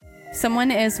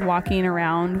someone is walking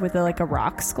around with a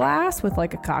rocks glass with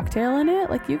like a cocktail in it,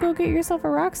 like you go get yourself a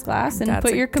rocks glass and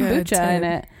put your kombucha in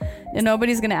it, and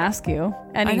nobody's gonna ask you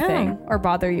anything or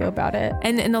bother you about it.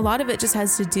 And a lot of it just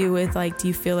has to do with like, do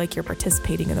you feel like you're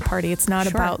participating in the party? It's not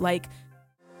about like.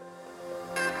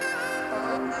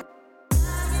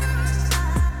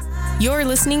 You're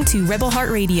listening to Rebel Heart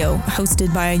Radio,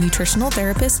 hosted by nutritional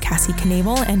therapist Cassie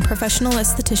Knable and professional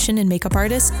esthetician and makeup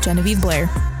artist Genevieve Blair.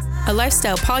 A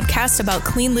lifestyle podcast about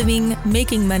clean living,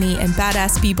 making money, and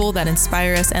badass people that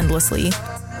inspire us endlessly.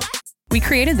 We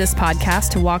created this podcast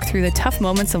to walk through the tough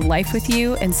moments of life with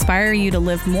you, inspire you to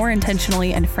live more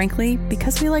intentionally, and frankly,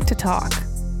 because we like to talk.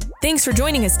 Thanks for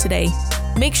joining us today.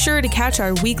 Make sure to catch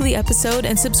our weekly episode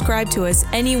and subscribe to us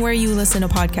anywhere you listen to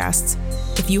podcasts.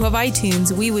 If you have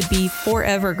iTunes, we would be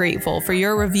forever grateful for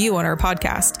your review on our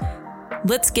podcast.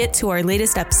 Let's get to our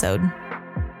latest episode.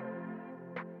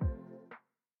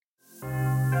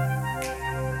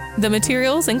 The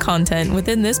materials and content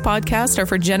within this podcast are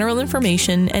for general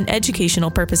information and educational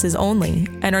purposes only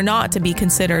and are not to be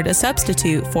considered a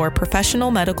substitute for professional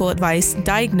medical advice,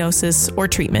 diagnosis, or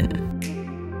treatment.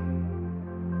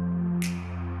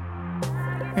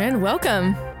 And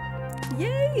welcome.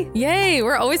 Yay! Yay!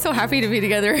 We're always so happy to be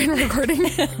together and recording.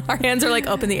 Our hands are like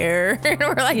up in the air. And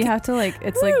we're like, you have to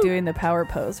it's like doing the power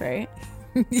pose, right?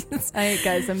 Yes.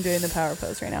 Guys, I'm doing the power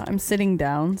pose right now. I'm sitting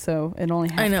down, so it only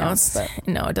half counts.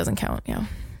 No, it doesn't count. Yeah.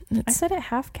 I said it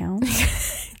half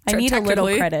counts. I need a little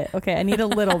credit. Okay, I need a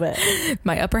little bit.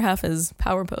 My upper half is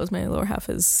power pose. My lower half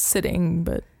is sitting,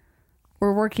 but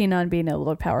we're working on being able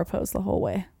to power pose the whole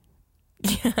way.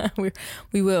 Yeah,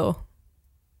 we will.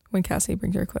 When Cassie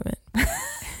brings your equipment.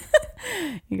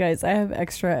 You guys, I have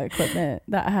extra equipment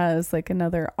that has like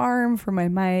another arm for my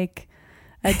mic,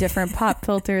 a different pop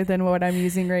filter than what I'm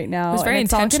using right now. It's very and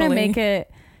it's all intentionally going to make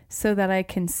it so that I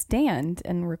can stand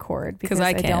and record because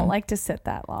I don't like to sit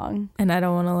that long. And I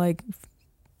don't want to like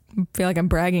feel like I'm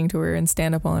bragging to her and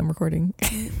stand up while I'm recording.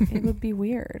 It would be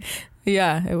weird.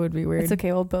 Yeah, it would be weird. It's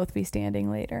okay. We'll both be standing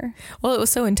later. Well, it was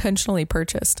so intentionally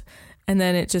purchased. And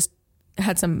then it just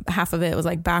had half of it was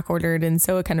like back ordered, and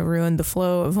so it kind of ruined the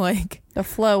flow of like. The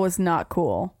flow was not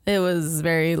cool. It was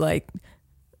very like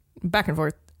back and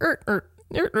forth through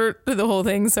the whole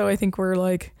thing. So I think we're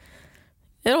like,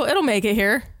 it'll make it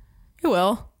here. It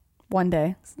will one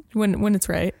day when it's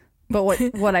right. But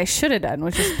what I should have done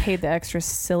was just paid the extra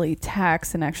silly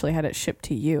tax and actually had it shipped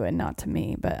to you and not to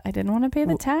me. But I didn't want to pay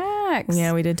the tax.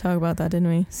 Yeah, we did talk about that, didn't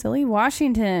we? Silly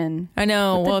Washington. I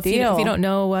know. Well, if you don't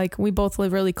know, like we both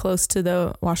live really close to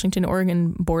the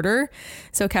Washington-Oregon border.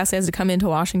 So Cassie has to come into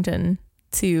Washington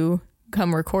to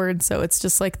come record. So it's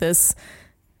just like this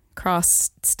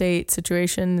cross-state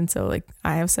situation. And so like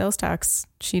I have sales tax.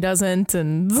 She doesn't.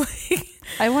 And like,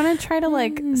 I want to try to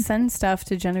like send stuff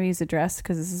to Genevieve's address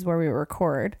because this is where we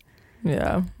record.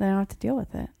 Yeah. Then I don't have to deal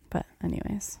with it. But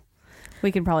anyways,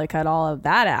 we can probably cut all of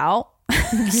that out.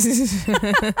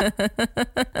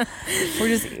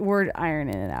 We're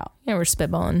ironing it out. Yeah, we're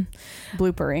spitballing.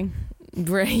 Bloopering.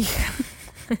 Right.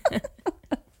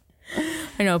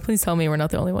 I know. Please tell me we're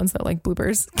not the only ones that like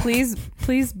bloopers. Please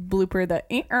blooper the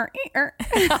ee-er.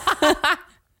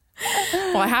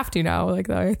 Well, I have to now. Like,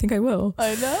 I think I will.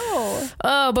 I know.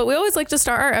 But we always like to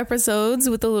start our episodes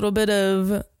with a little bit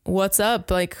of what's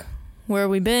up. Like, where have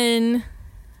we been?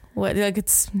 What? Like,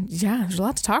 there's a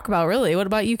lot to talk about, really. What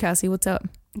about you, Cassie? What's up,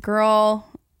 girl?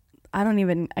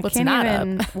 What's not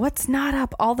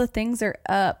up? All the things are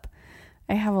up.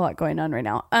 I have a lot going on right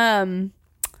now. I'm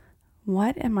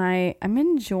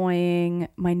enjoying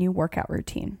my new workout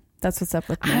routine. That's what's up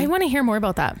with me. I want to hear more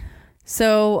about that.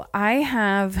 So I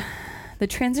have the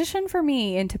transition for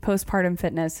me into postpartum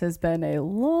fitness has been a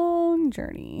long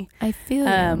journey. I feel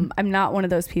I'm not one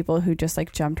of those people who just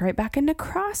like jumped right back into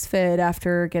CrossFit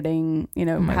after getting,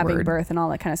 having birth and all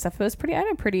that kind of stuff. I had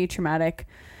a pretty traumatic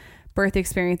birth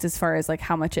experience as far as like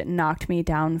how much it knocked me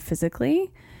down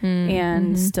physically.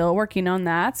 And still working on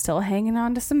that, still hanging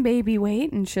on to some baby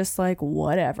weight and just like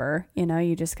whatever,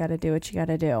 you just got to do what you got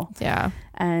to do. Yeah.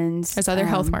 And there's other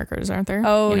health markers, aren't there?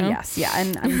 Oh, yes. Yeah.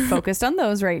 And I'm focused on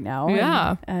those right now.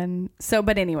 Yeah. And so,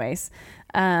 but anyways,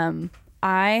 I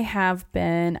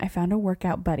found a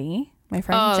workout buddy, my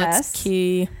friend Jess. That's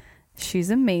key.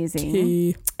 She's amazing.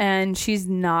 Key. And she's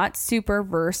not super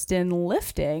versed in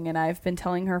lifting. And I've been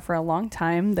telling her for a long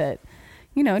time that,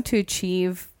 to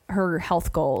achieve her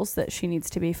health goals that she needs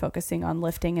to be focusing on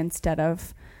lifting instead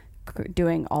of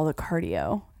doing all the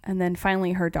cardio And then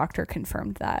finally her doctor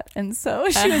confirmed that. And so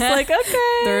she was like,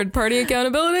 okay. Third party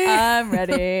accountability. I'm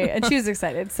ready. And she was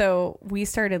excited. So we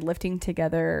started lifting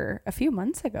together a few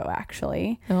months ago,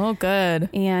 actually. Oh, good.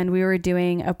 And we were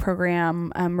doing a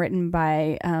program written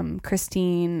by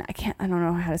Christine. I don't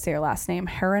know how to say her last name.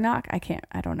 Haranak.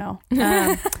 I don't know.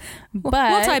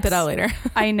 But we'll type it out later.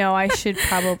 I know I should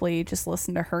probably just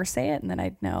listen to her say it and then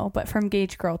I'd know. But from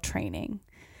Gauge Girl Training.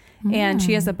 And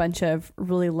she has a bunch of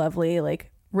really lovely, like,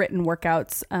 written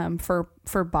workouts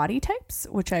for body types,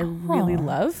 which I really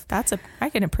love. I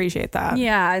can appreciate that.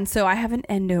 Yeah. And so I have an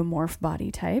endomorph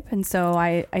body type. And so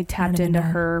I tapped into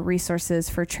her resources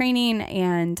for training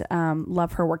and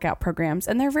love her workout programs.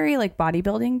 And they're very like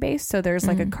bodybuilding based. So there's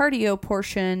like a cardio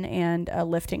portion and a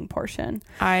lifting portion.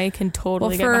 I can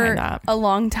totally get behind that. A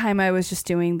long time I was just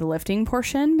doing the lifting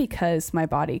portion because my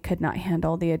body could not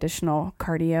handle the additional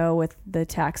cardio with the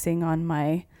taxing on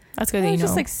my... That's good that you know.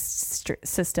 Just like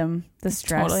system, the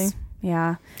stress. Totally.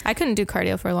 Yeah. I couldn't do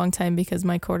cardio for a long time because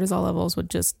my cortisol levels would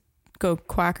just go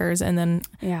quackers, and then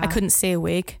I couldn't stay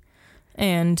awake,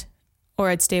 or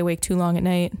I'd stay awake too long at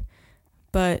night.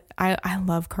 But I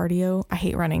love cardio. I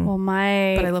hate running.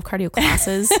 But I love cardio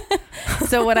classes.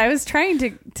 So what I was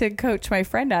trying to coach my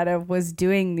friend out of was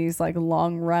doing these like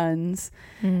long runs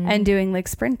and doing like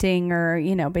sprinting or,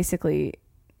 basically,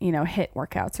 HIIT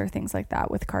workouts or things like that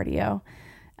with cardio.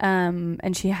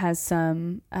 And she has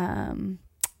some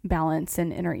balance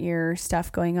and inner ear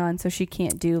stuff going on, so she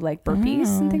can't do like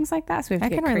burpees and things like that. So we have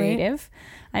to get creative.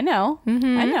 I know.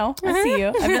 I see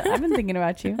you. I've been thinking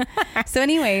about you. So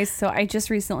anyways, I just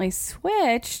recently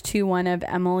switched to one of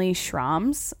Emily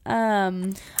Schramm's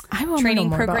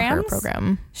training programs.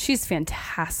 Program. She's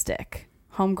fantastic.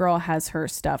 Homegirl has her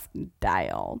stuff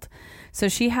dialed. So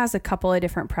she has a couple of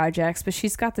different projects, but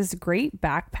she's got this great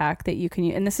backpack that you can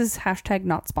use. And this is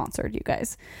 #not sponsored, you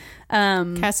guys.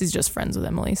 Cassie's just friends with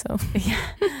Emily, so.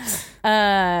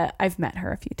 Yeah. I've met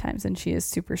her a few times and she is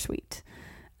super sweet.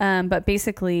 But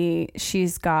basically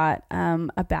she's got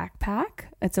a backpack.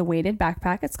 It's a weighted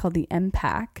backpack. It's called the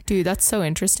M-Pack. Dude, that's so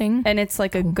interesting. And it's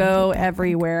like a go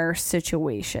everywhere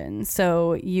situation.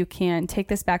 So you can take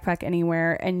this backpack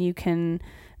anywhere and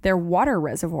there are water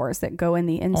reservoirs that go in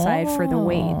the inside for the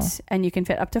weight, and you can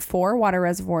fit up to 4 water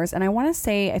reservoirs. And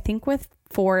I think with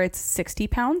 4, it's 60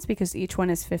 pounds because each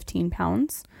one is 15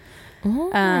 pounds.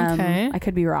 Okay. I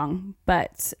could be wrong,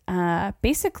 but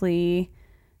basically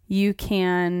you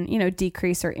can,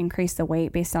 decrease or increase the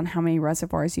weight based on how many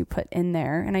reservoirs you put in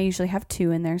there. And I usually have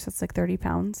 2 in there, so it's like 30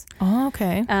 pounds. Oh,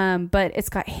 okay. But it's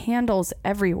got handles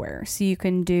everywhere. So you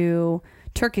can do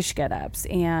Turkish get-ups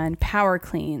and power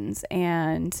cleans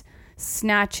and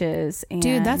snatches. And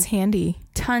dude, that's handy.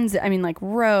 Tons of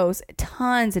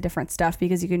different stuff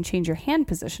because you can change your hand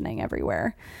positioning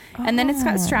everywhere. And then it's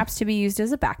got straps to be used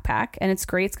as a backpack, and it's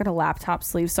great. It's got a laptop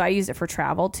sleeve, so I use it for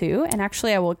travel too. And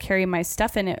actually I will carry my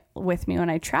stuff in it with me when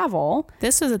I travel.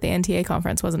 This was at the NTA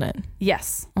conference, wasn't it?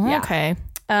 Yes. Yeah. Okay.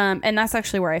 And that's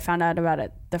actually where I found out about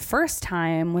it the first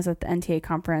time was at the NTA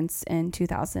conference in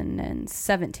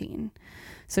 2017.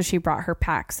 So she brought her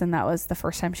packs, and that was the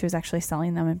first time she was actually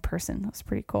selling them in person. That was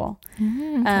pretty cool.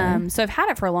 Okay. So I've had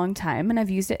it for a long time, and I've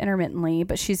used it intermittently,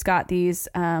 but she's got these,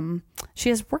 she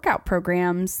has workout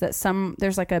programs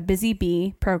there's like a Busy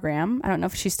Bee program. I don't know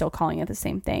if she's still calling it the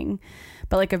same thing,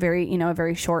 but like a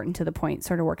very short and to the point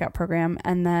sort of workout program.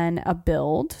 And then a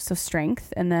build, so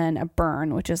strength, and then a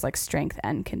burn, which is like strength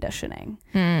and conditioning.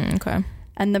 Okay.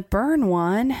 And the burn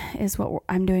one is what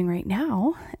I'm doing right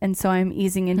now. And so I'm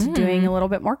easing into doing a little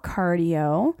bit more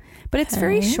cardio, but it's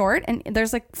very short. And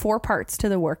there's like 4 parts to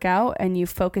the workout, and you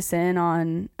focus in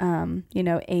on,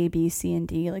 A, B, C, and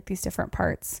D, like these different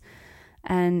parts,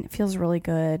 and it feels really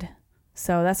good.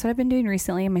 So that's what I've been doing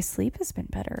recently, and my sleep has been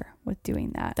better with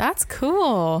doing that. That's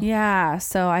cool. Yeah.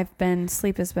 So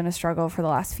sleep has been a struggle for the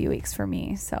last few weeks for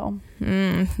me. So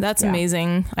that's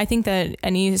amazing. I think that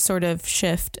any sort of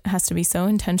shift has to be so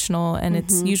intentional, and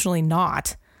it's usually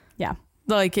not. Yeah.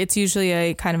 Like it's usually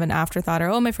a kind of an afterthought,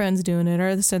 or, my friend's doing it,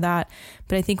 or this or that.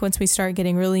 But I think once we start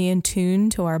getting really in tune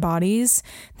to our bodies,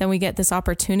 then we get this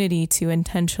opportunity to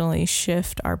intentionally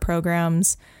shift our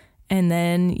programs. And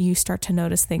then you start to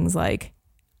notice things like,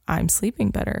 I'm sleeping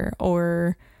better,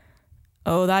 or,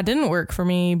 oh, that didn't work for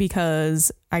me because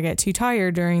I get too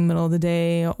tired during the middle of the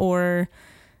day, or,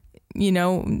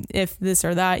 if this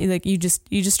or that, like you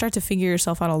just start to figure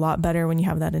yourself out a lot better when you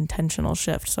have that intentional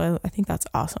shift. So I think that's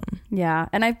awesome. Yeah.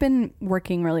 And I've been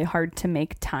working really hard to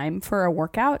make time for a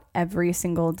workout every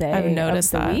single day I've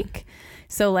noticed of the week.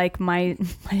 So like my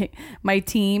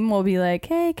team will be like,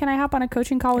 hey, can I hop on a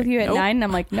coaching call with you at 9? And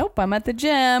I'm like, nope, I'm at the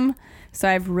gym. So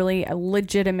I've really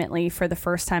legitimately, for the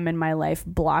first time in my life,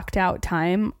 blocked out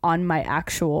time on my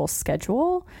actual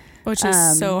schedule. Which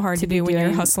is so hard to do when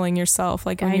you're hustling yourself.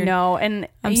 Like, I know. And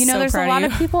there's a lot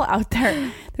of people out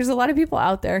there. There's a lot of people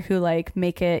out there who like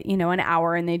make it, an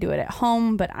hour and they do it at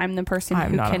home. But I'm the person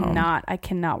who I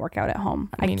cannot work out at home.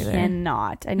 I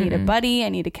cannot. I need a buddy. I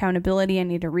need accountability. I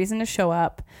need a reason to show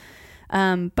up.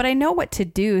 But I know what to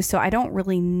do, so I don't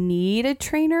really need a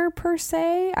trainer per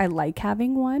se. I like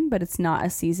having one, but it's not a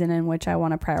season in which I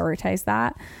want to prioritize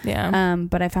that. Yeah.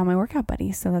 But I found my workout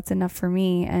buddy, so that's enough for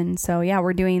me. And so, yeah,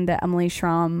 we're doing the Emily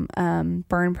Schramm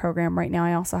burn program right now.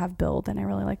 I also have Build, and I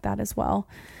really like that as well.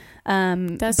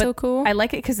 That's so cool. I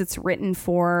like it because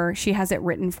she has it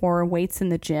written for weights in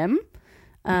the gym.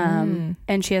 And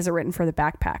she has it written for the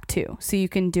backpack too. So you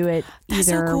can do it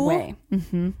either way.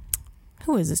 Mm-hmm.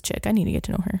 Who is this chick? I need to get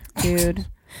to know her. Dude,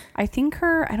 I think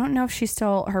I don't know if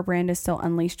her brand is still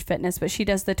Unleashed Fitness, but she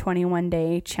does the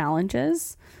 21-day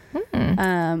challenges.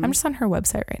 I'm just on her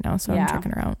website right now, so I'm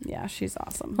checking her out. Yeah, she's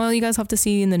awesome. Well, you guys have to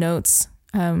see in the notes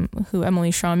who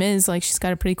Emily Schramm is. Like, she's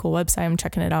got a pretty cool website. I'm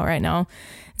checking it out right now.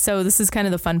 So this is kind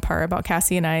of the fun part about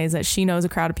Cassie and I, is that she knows a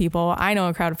crowd of people. I know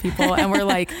a crowd of people, and we're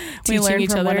like teaching each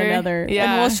other. One another.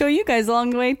 Yeah. And we'll show you guys along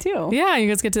the way too. Yeah. You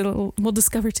guys we'll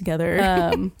discover together.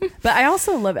 But I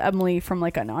also love Emily from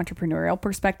like an entrepreneurial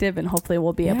perspective, and hopefully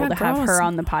we'll be able to have her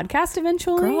on the podcast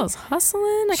eventually. Girl's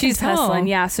hustling. She's hustling.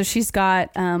 Yeah. So she's got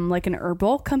like an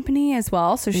herbal company as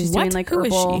well. So she's doing like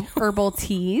herbal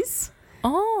teas.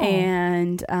 Oh.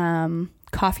 And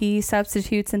coffee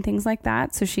substitutes and things like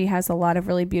that. So she has a lot of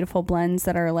really beautiful blends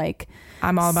that are like...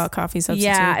 I'm all about coffee substitutes.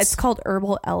 Yeah, it's called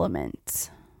Herbal Element.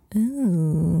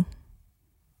 Ooh.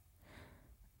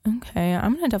 Okay,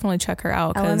 I'm going to definitely check her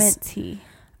out. Element Tea.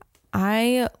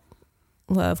 I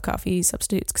love coffee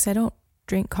substitutes because I don't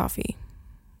drink coffee.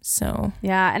 So...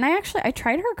 Yeah, and I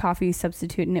tried her coffee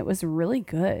substitute and it was really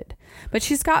good. But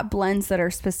she's got blends that are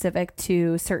specific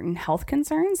to certain health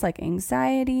concerns like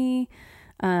anxiety.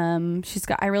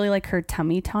 I really like her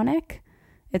tummy tonic.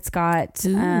 It's got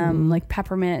like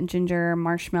peppermint, ginger,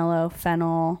 marshmallow,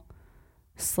 fennel,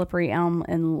 slippery elm,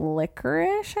 and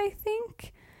licorice, I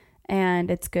think.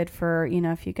 And it's good for,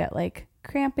 if you get like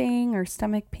cramping or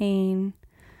stomach pain.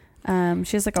 She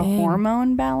has like a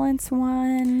hormone balance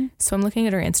one. So I'm looking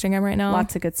at her Instagram right now.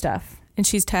 Lots of good stuff. And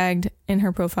she's tagged in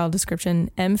her profile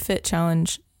description, MFit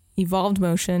Challenge, Evolved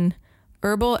Motion,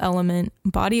 Herbal Element,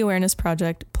 Body Awareness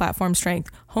Project, Platform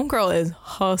Strength. Homegirl is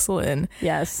hustling.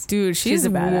 Yes. Dude, she's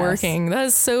working. That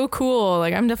is so cool.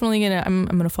 Like, I'm definitely I'm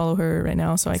gonna follow her right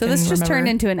now so I can this just turned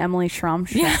into an Emily Schramm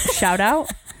shout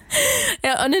out.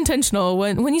 Yeah, unintentional.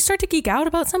 When you start to geek out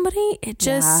about somebody, it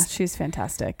just... Yeah, she's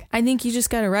fantastic. I think you just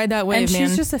got to ride that wave, and man.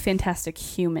 she's just a fantastic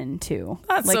human, too.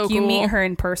 That's like, so cool. You meet her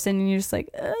in person, and you're just like,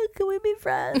 oh, can we be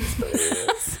friends,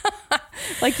 please?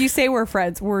 Like, you say we're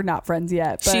friends. We're not friends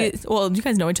yet. But... Well, you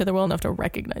guys know each other well enough to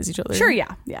recognize each other. Sure,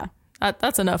 yeah.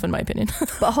 That's enough, in my opinion.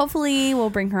 But hopefully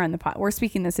we'll bring her on the pod. We're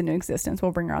speaking this into existence.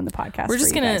 We'll bring her on the podcast. We're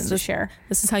just going to share.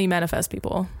 This is how you manifest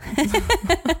people.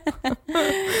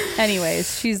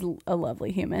 Anyways, she's a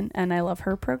lovely human, and I love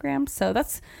her program. So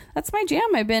that's my jam.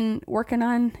 I've been working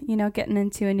on, getting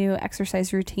into a new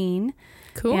exercise routine.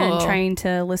 Cool. And trying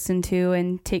to listen to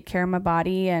and take care of my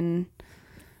body and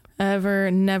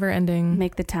never ending.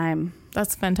 Make the time.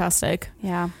 That's fantastic.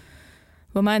 Yeah.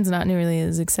 Well, mine's not nearly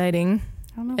as exciting.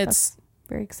 I don't know if that's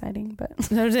very exciting, but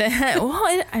well,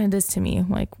 it is to me.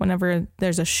 Like, whenever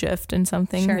there's a shift in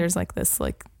something, there's like this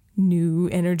like new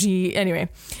energy. Anyway,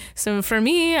 so for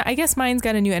me, I guess mine's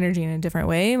got a new energy in a different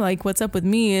way. Like, what's up with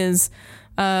me is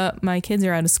my kids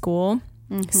are out of school,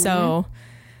 so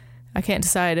I can't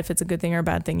decide if it's a good thing or a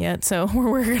bad thing yet. So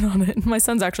we're working on it. My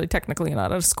son's actually technically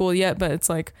not out of school yet, but it's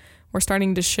like we're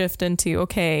starting to shift into,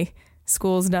 okay,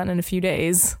 school's done in a few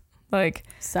days. Like,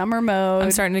 summer mode.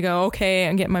 I'm starting to go, okay,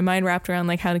 and get my mind wrapped around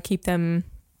like how to keep them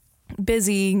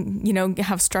busy,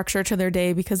 have structure to their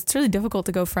day, because it's really difficult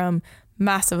to go from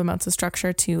massive amounts of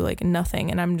structure to like nothing.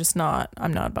 And I'm not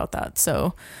about that.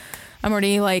 So I'm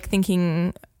already like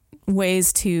thinking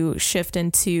ways to shift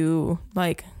into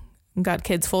like, got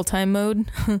kids full-time mode.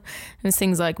 And it's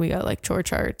things like we got like chore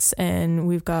charts, and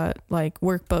we've got like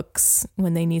workbooks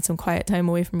when they need some quiet time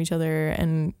away from each other,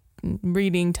 and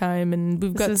reading time, and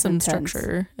we've got some intense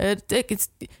structure. It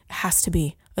has to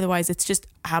be, otherwise it's just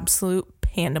absolute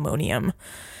pandemonium.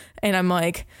 And I'm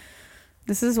like,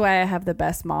 this is why I have the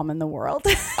best mom in the world.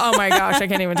 Oh my gosh, I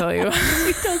can't even tell you.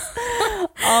 She does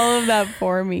all of that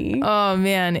for me. Oh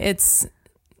man, it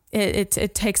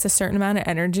takes a certain amount of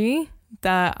energy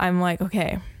that I'm like,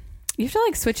 okay, you have to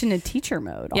like switch into teacher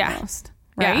mode almost.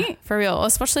 right? Yeah, for real.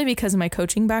 Especially because of my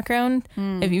coaching background.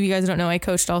 If you guys don't know, I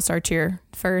coached all-star cheer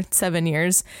for 7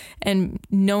 years, and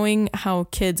knowing how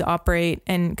kids operate,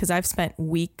 and because I've spent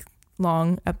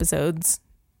week-long episodes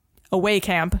away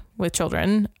camp with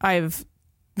children. I've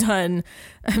done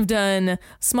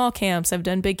small camps, I've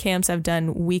done big camps, I've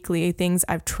done weekly things,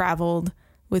 I've traveled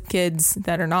with kids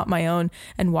that are not my own,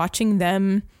 and watching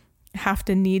them have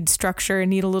to need structure and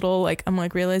need a little, like, I'm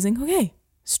like realizing, okay,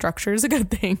 structure is a good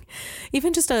thing.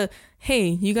 Even just hey,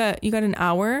 you got an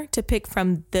hour to pick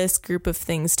from this group of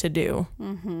things to do.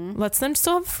 Lets them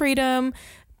still have freedom,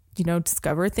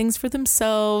 discover things for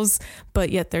themselves, but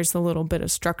yet there's a little bit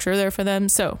of structure there for them.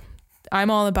 So I'm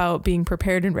all about being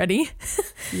prepared and ready.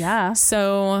 Yeah.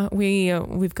 So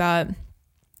we've got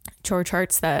chore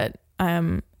charts that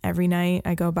every night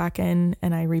I go back in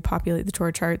and I repopulate the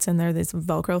chore charts, and there are these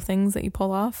Velcro things that you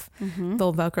pull off.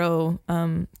 They'll Velcro,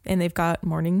 and they've got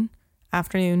morning,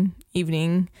 afternoon,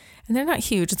 evening, and they're not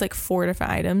huge. It's like 4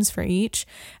 different items for each.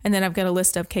 And then I've got a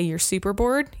list of, okay, you're super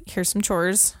bored. Here's some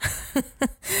chores.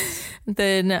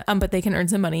 Then, but they can earn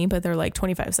some money, but they're like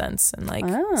 25 cents and like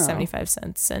 75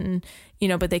 cents. And,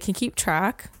 but they can keep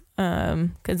track,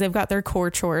 cause they've got their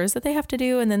core chores that they have to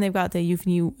do. And then they've got if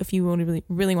you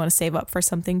really want to save up for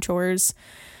something chores.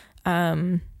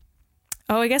 I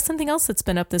guess something else that's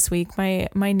been up this week, my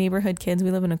neighborhood kids,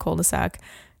 we live in a cul-de-sac,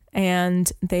 and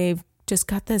they've just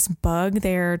got this bug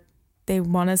there. They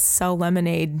want to sell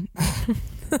lemonade.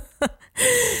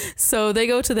 So they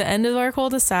go to the end of our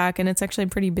cul-de-sac, and it's actually a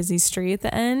pretty busy street at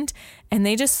the end, and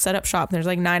they just set up shop. There's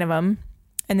like 9 of them,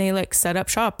 and they like set up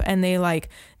shop, and they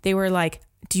were like,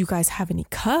 do you guys have any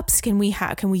cups? Can we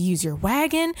use your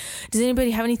wagon? Does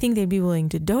anybody have anything they'd be willing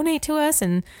to donate to us?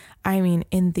 And I mean,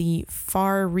 in the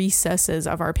far recesses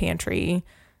of our pantry,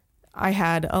 I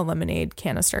had a lemonade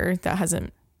canister that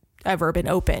hasn't ever been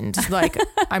opened. Like,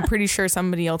 I'm pretty sure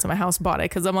somebody else in my house bought it,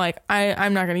 because I'm like,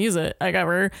 I'm not going to use it, like,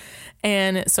 ever.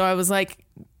 And so I was like,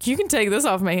 you can take this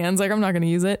off my hands. Like, I'm not going to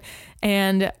use it.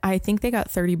 And I think they got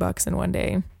 $30 in one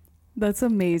day. That's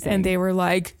amazing. And they were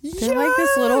like, they're like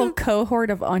this little cohort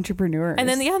of entrepreneurs. And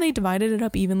then, they divided it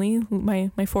up evenly.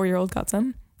 My 4-year-old got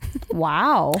some.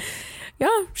 Wow.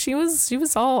 Yeah, she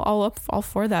was all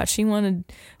for that. She's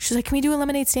like, can we do a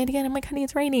lemonade stand again? I'm like, honey,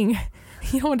 it's raining.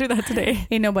 You don't want to do that today.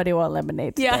 Ain't nobody want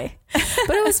lemonade today. Yeah.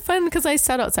 But it was fun because I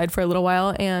sat outside for a little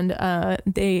while, and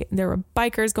there were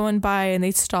bikers going by, and they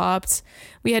stopped.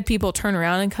 We had people turn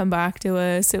around and come back to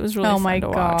us. It was really fun to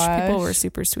watch. People were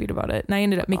super sweet about it. And I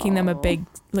ended up making them a big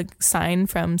sign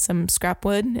from some scrap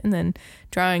wood, and then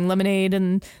drawing lemonade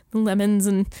and lemons,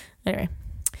 and anyway.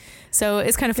 So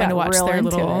it's kind of fun to watch their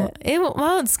little.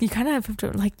 You kind of have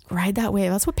to like ride that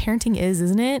wave. That's what parenting is,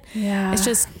 isn't it? Yeah. It's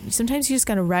just sometimes you just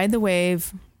got to ride the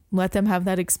wave, let them have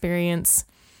that experience.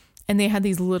 And they had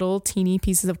these little teeny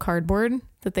pieces of cardboard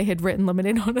that they had written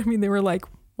lemonade on. I mean, they were like,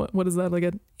 what is that? Like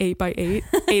an 8 by 8,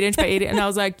 8 inch by 8. And I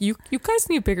was like, you guys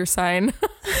need a bigger sign.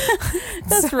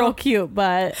 That's real cute,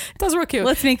 but that's real cute.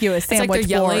 Let's make you a sandwich. It's like they're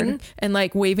yelling and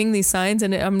like waving these signs,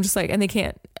 and I'm just like, and they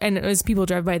can't. And as people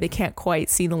drive by, they can't quite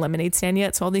see the lemonade stand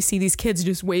yet. So all they see these kids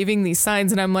just waving these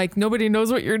signs, and I'm like, nobody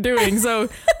knows what you're doing. So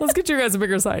let's get you guys a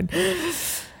bigger sign.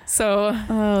 So,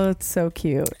 oh, it's so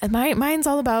cute. And mine's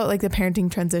all about like the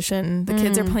parenting transition. The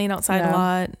kids are playing outside a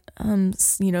lot.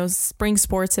 Spring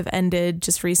sports have ended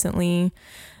just recently.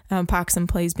 Paxton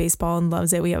plays baseball and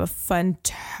loves it. We have a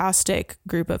fantastic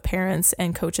group of parents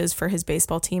and coaches for his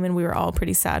baseball team, and we were all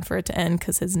pretty sad for it to end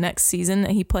because his next season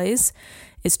that he plays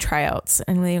is tryouts,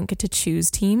 and they don't get to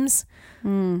choose teams.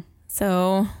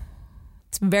 So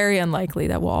it's very unlikely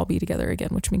that we'll all be together again,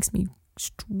 which makes me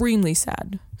extremely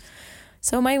sad.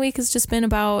 So my week has just been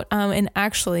about, and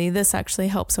actually this actually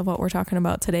helps with what we're talking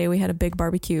about today. We had a big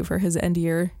barbecue for his end of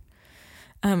year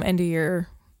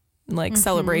like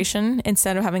celebration.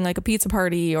 Instead of having like a pizza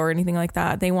party or anything like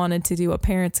that, they wanted to do a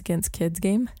parents against kids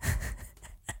game.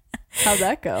 How'd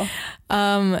that go?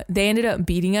 They ended up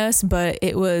beating us, but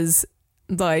it was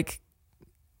like,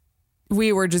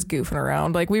 we were just goofing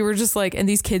around. Like, we were just like, and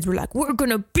these kids were like, we're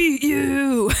gonna beat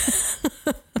you.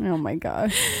 Oh my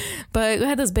gosh. But we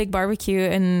had this big barbecue,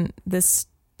 and this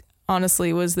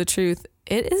honestly was the truth.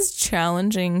 It is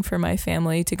challenging for my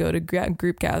family to go to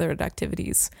group gathered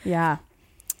activities. Yeah.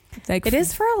 Like, it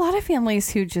is for a lot of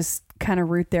families who just kind of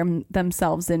root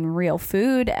themselves in real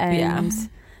food, and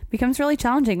becomes really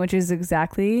challenging, which is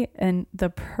exactly the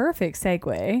perfect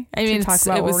segue to talk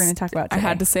about what we're going to talk about today. I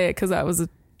had to say it because that was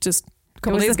just a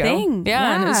couple days ago.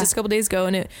 Yeah, and it was just a couple days ago,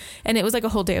 and it was like a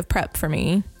whole day of prep for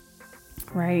me.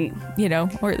 Right.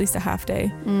 Or at least a half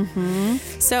day.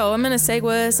 So I'm going to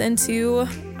segue us into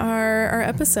our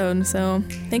episode. So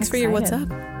thanks for your what's up.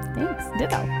 Thanks.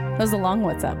 Ditto. That was a long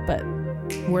what's up, but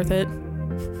worth it.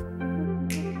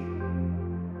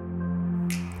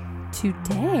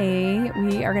 Today,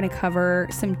 we are going to cover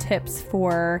some tips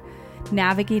for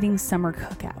navigating summer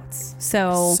cookouts.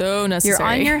 So necessary. You're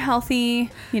on your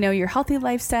healthy, your healthy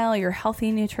lifestyle, your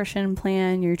healthy nutrition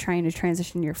plan. You're trying to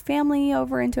transition your family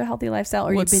over into a healthy lifestyle,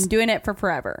 or you've been doing it for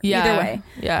forever. Yeah, either way.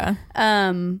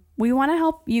 Yeah. We want to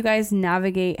help you guys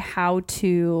navigate how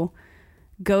to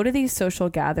go to these social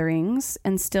gatherings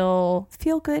and still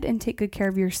feel good and take good care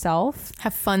of yourself.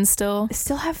 Have fun still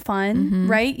have fun,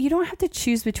 right? You don't have to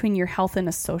choose between your health and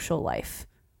a social life.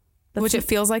 Which it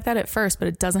feels like that at first, but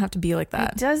it doesn't have to be like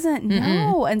that. It doesn't,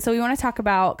 no. And so we want to talk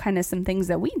about kind of some things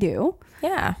that we do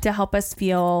to help us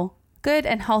feel good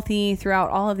and healthy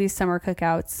throughout all of these summer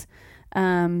cookouts.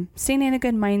 Staying in a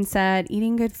good mindset,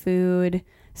 eating good food,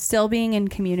 still being in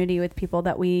community with people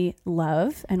that we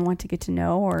love and want to get to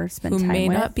know or spend time with. Who may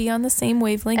not be on the same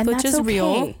wavelength, and which is okay.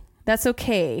 real. That's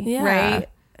okay, right?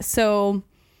 So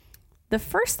the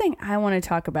first thing I want to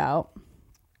talk about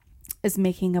is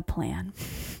making a plan.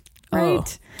 Right?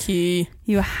 Oh, key.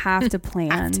 You have to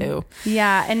plan. Have to.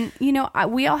 Yeah. And,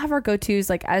 we all have our go-tos.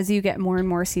 Like, as you get more and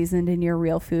more seasoned in your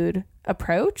real food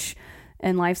approach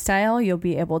and lifestyle, you'll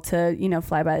be able to,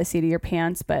 fly by the seat of your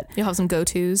pants. But you'll have some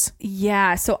go-tos.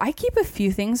 Yeah. So I keep a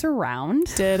few things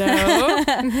around. Ditto.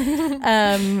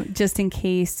 Just in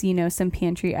case, some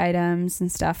pantry items and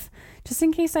stuff. Just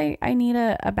in case I need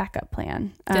a backup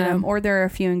plan. Or there are a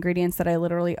few ingredients that I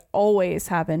literally always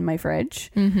have in my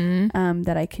fridge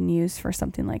that I can use for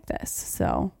something like this.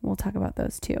 So we'll talk about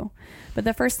those too. But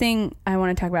the first thing I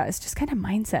want to talk about is just kind of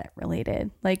mindset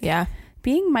related. Like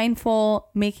being mindful,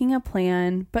 making a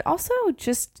plan, but also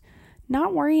just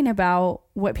not worrying about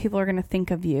what people are going to think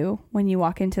of you when you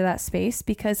walk into that space,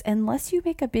 because unless you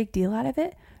make a big deal out of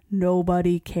it,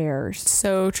 nobody cares.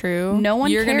 So true. No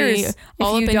one cares. You're going to be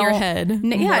all up in your head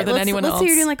more than anyone else. Let's say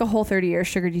you're doing like a whole 30-year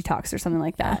sugar detox or something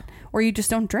like that. Or you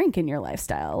just don't drink in your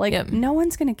lifestyle. Like no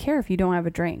one's going to care if you don't have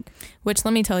a drink. Which,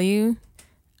 let me tell you,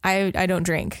 I don't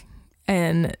drink.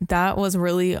 And that was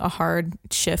really a hard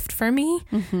shift for me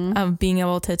of being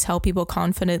able to tell people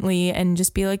confidently and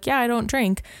just be like, yeah, I don't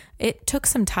drink. It took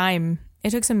some time. It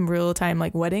took some real time,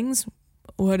 like weddings.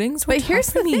 But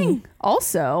here's the thing.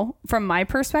 Also, from my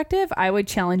perspective, I would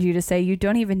challenge you to say you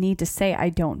don't even need to say I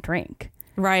don't drink.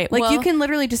 Right. Like you can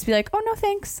literally just be like, oh, no,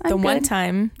 thanks. I'm good.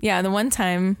 The one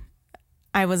time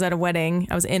I was at a wedding,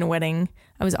 I was in a wedding,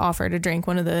 I was offered a drink.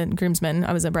 One of the groomsmen,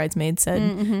 I was a bridesmaid, said,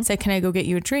 can I go get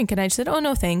you a drink? And I just said, oh,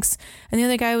 no, thanks. And the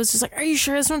other guy was just like, are you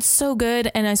sure? This one's so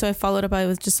good. And so I followed up. I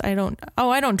was just, I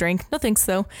don't drink. No thanks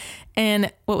though.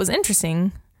 And what was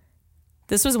interesting,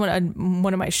 this was when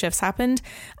one of my shifts happened.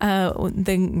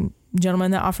 The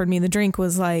gentleman that offered me the drink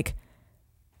was like,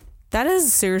 that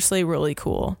is seriously really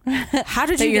cool. How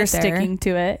did you get there? You're sticking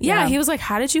to it. Yeah. He was like,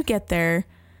 how did you get there?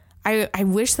 I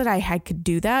wish that I could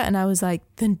do that. And I was like,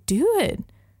 then do it.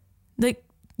 Like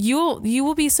you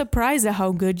will be surprised at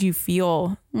how good you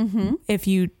feel if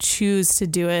you choose to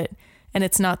do it. And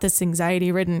it's not this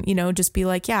anxiety ridden, just be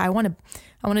like, yeah, I want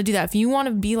to do that. If you want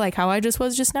to be like how I just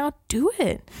was just now, do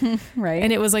it. Right.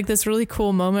 And it was like this really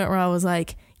cool moment where I was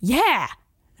like, yeah.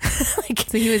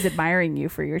 So he was admiring you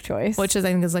for your choice, which I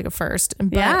think is like a first.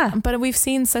 But we've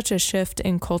seen such a shift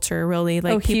in culture, really.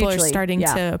 Like people are starting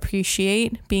to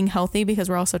appreciate being healthy because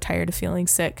we're also tired of feeling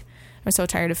sick. We're so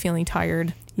tired of feeling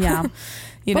tired. Yeah.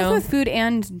 Both with food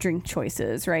and drink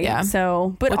choices, right? Yeah.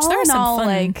 So, but which all there are in some all, fun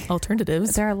like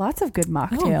alternatives. There are lots of good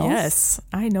mocktails. Oh, yes,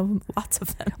 I know lots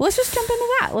of them. Well, let's just jump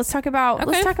into that. Let's talk about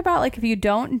like if you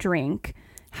don't drink,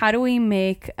 how do we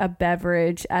make a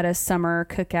beverage at a summer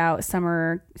cookout,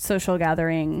 summer social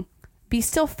gathering be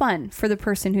still fun for the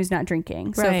person who's not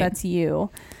drinking? So if that's you.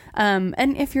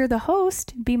 And if you're the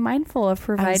host, be mindful of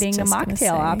providing a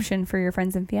mocktail option for your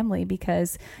friends and family,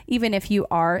 because even if you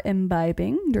are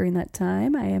imbibing during that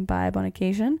time, I imbibe on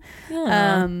occasion.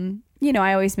 Yeah.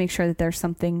 I always make sure that there's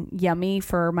something yummy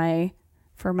for my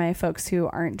folks who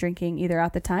aren't drinking either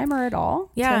at the time or at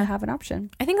all to have an option.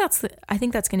 I think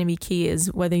that's going to be key,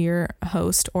 is whether you're a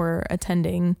host or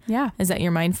attending, is that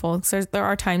you're mindful. So there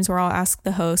are times where I'll ask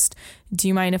the host, do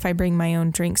you mind if I bring my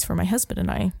own drinks for my husband and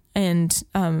I? And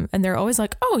they're always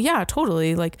like, oh yeah,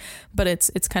 totally. Like, but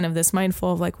it's kind of this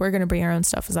mindful of like, we're going to bring our own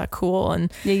stuff. Is that cool?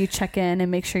 And you check in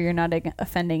and make sure you're not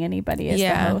offending anybody as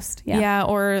the host. Yeah.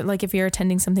 Or like if you're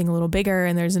attending something a little bigger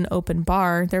and there's an open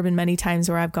bar, there have been many times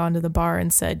where I've gone to the bar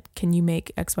and said, can you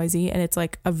make XYZ? And it's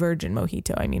like a virgin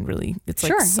mojito. I mean, really, it's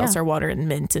like seltzer water and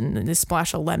mint and a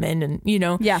splash of lemon and,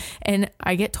 and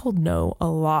I get told no a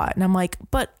lot. And I'm like,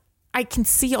 but I can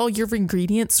see all your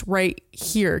ingredients right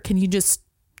here. Can you just,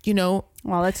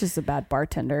 Well, that's just a bad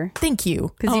bartender. Thank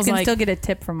you. Because you can still get a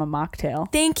tip from a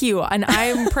mocktail. Thank you. And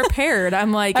I'm prepared.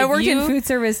 I'm like, I worked in food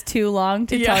service too long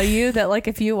to tell you that, like,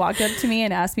 if you walked up to me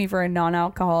and asked me for a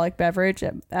non-alcoholic beverage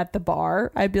at the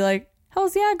bar, I'd be like,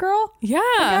 hells yeah, girl. Yeah.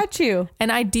 I got you.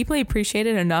 And I deeply appreciate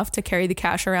it enough to carry the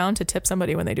cash around to tip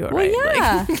somebody when they do it right.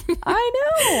 Yeah, like, I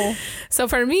know. So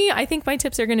for me, I think my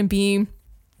tips are going to be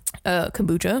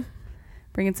kombucha.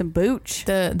 Bringing some booch.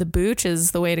 The booch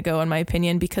is the way to go, in my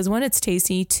opinion, because one, it's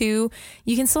tasty. Two,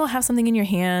 you can still have something in your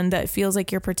hand that feels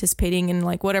like you're participating in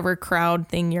like whatever crowd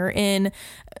thing you're in.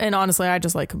 And honestly, I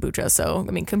just like kombucha. So,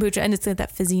 I mean, kombucha, and it's like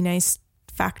that fizzy, nice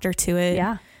factor to it.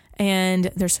 Yeah.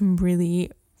 And there's some really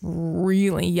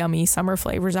yummy summer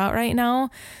flavors out right now.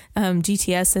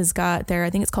 GTS has got their, I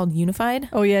think it's called Unified.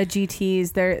 Oh yeah,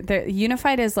 GTs. Their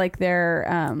Unified is like their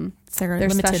special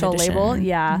edition label.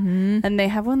 Yeah. Mm-hmm. And they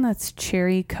have one that's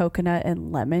cherry, coconut,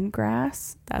 and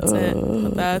lemongrass. That's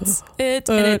it.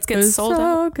 And it gets sold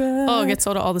out. Good. Oh, it gets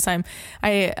sold out all the time.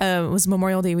 It was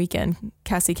Memorial Day weekend.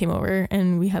 Cassie came over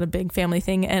and we had a big family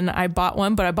thing, and I bought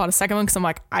one, but I bought a second one because I'm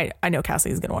like, I know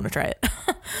Cassie is going to want to try it.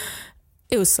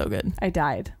 It was so good. I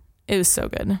died. It was so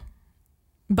good.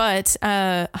 But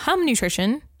Hum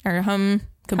Nutrition or Hum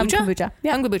Kombucha? Hum Kombucha.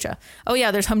 Yeah. Hum Kombucha. Oh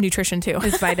yeah, there's Hum Nutrition too.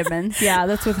 It's vitamins. Yeah,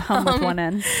 that's with Hum with one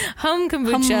N. Hum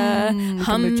Kombucha.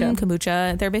 Hum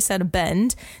Kombucha. They're based out of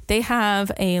Bend. They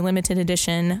have a limited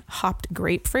edition hopped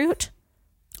grapefruit.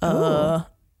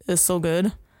 It's so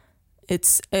good.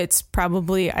 It's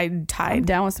probably I'm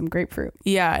down with some grapefruit.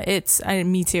 Yeah,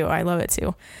 me too. I love it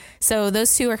too. So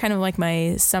those two are kind of like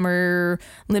my summer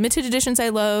limited editions I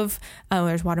love.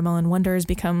 There's Watermelon Wonders,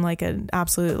 become like an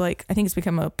absolute, like, I think it's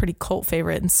become a pretty cult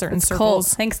favorite in certain circles.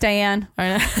 Cult. Thanks, Diane.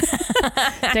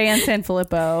 Diane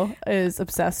Sanfilippo is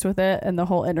obsessed with it, and the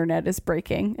whole internet is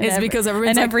breaking. It's because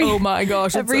everyone's like, oh my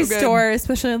gosh, every it's so store,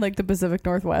 especially in like the Pacific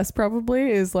Northwest, probably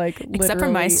is like literally except for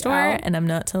my store, out. And I'm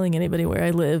not telling anybody where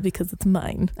I live because it's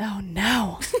mine. Oh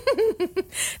no.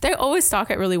 They always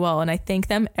stock it really well, and I thank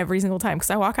them every single time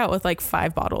because I walk out with like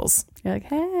 5 bottles. You're like,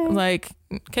 hey. I'm like,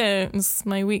 okay, this is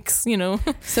my week's, you know.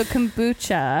 So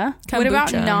kombucha. What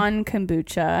about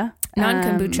non-kombucha?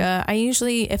 Non-kombucha. I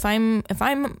usually, if I'm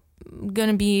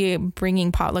gonna be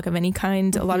bringing potluck of any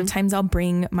kind, a lot of times I'll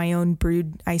bring my own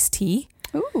brewed iced tea.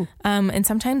 Ooh. And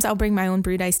sometimes I'll bring my own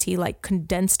brewed iced tea, like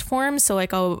condensed form. So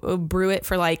like I'll brew it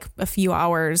for like a few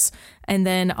hours, and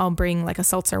then I'll bring like a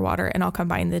seltzer water, and I'll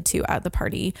combine the two at the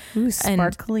party. Ooh,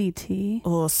 sparkly tea.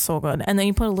 Oh, so good. And then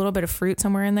you put a little bit of fruit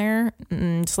somewhere in there,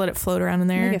 and just let it float around in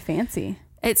there. Make it fancy.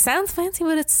 It sounds fancy,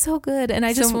 but it's so good.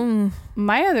 And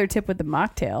my other tip with the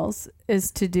mocktails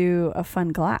is to do a fun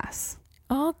glass.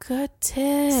 Oh, good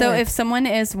tip. So if someone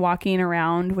is walking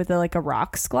around with a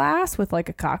rocks glass with like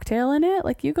a cocktail in it,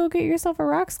 like you go get yourself a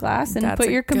rocks glass and put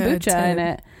your kombucha in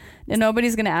it. And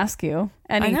nobody's going to ask you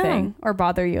anything or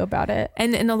bother you about it.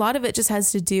 And a lot of it just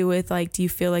has to do with like, do you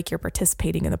feel like you're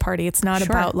participating in the party? It's not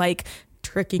about like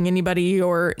tricking anybody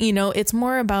or, you know, it's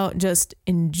more about just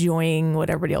enjoying what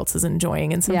everybody else is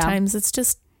enjoying. And sometimes it's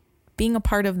just being a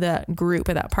part of that group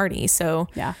or that party. So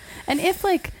yeah. And if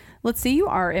like, let's say you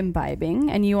are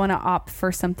imbibing and you want to opt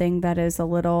for something that is a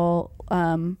little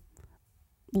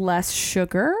less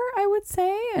sugar, I would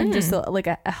say, and just like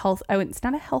a health. It's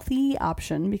not a healthy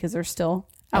option because there's still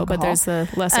alcohol. But there's the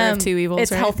lesser of two evils.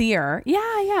 It's healthier.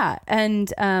 Yeah.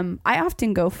 And I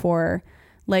often go for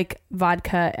like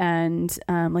vodka and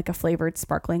like a flavored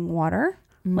sparkling water.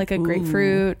 Like a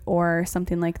grapefruit or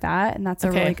something like that. And that's a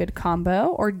really good combo.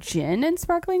 Or gin and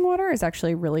sparkling water is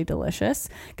actually really delicious.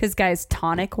 Because guys,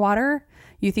 tonic water,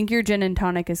 you think your gin and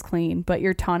tonic is clean, but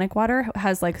your tonic water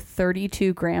has like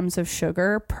 32 grams of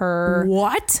sugar per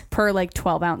like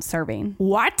 12-ounce serving.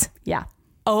 What? Yeah.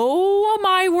 Oh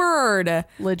my word.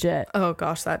 Legit. Oh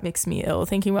gosh, that makes me ill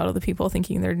thinking about other people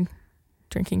thinking they're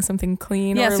drinking something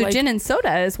clean. Yeah, or so like, gin and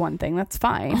soda is one thing. That's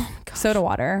fine. Oh soda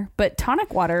water. But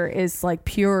tonic water is like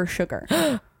pure sugar.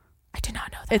 I did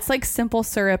not know that. It's like simple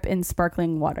syrup in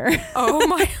sparkling water. Oh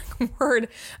my word.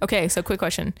 Okay, so quick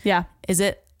question. Yeah. Is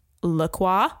it La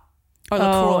Croix or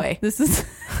LaCroix? This is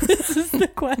the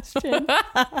question.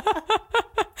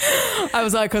 I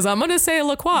was like, because I'm going to say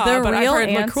La Croix, but real I've heard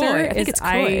answer LaCroix. I think it's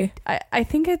Croix. I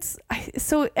think it's...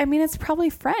 it's probably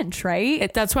French,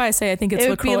 right? That's why I say I think it's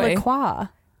LaCroix. It would be La Croix.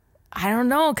 I don't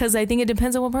know, because I think it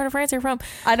depends on what part of France you're from.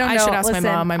 I don't know. I should ask my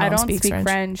mom. My mom I don't speaks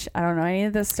French. I don't know any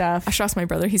of this stuff. I should ask my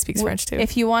brother. He speaks French too.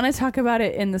 If you want to talk about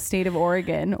it in the state of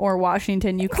Oregon or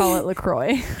Washington, you call it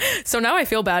LaCroix. So now I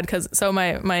feel bad because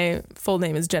my full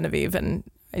name is Genevieve, and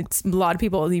a lot of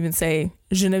people even say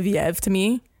Genevieve to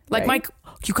me. Like right?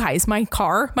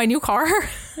 My new car.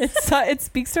 It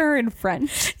speaks to her in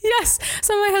French. Yes.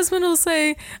 So my husband will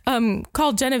say,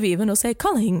 call Genevieve, and he'll say,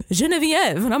 calling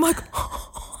Genevieve. And I'm like,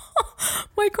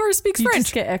 my car speaks French. You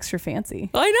just get extra fancy.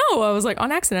 I know. I was like,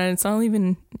 on accident. It's not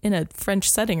even in a French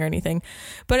setting or anything.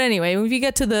 But anyway, if you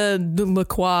get to the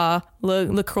LaCroix,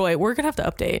 we're going to have to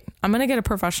update. I'm going to get a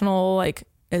professional, we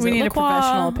need a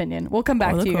professional opinion. We'll come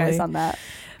back to you guys on that.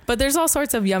 But there's all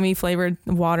sorts of yummy flavored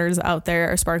waters out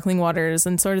there, or sparkling waters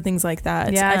and sort of things like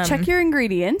that. Yeah, check your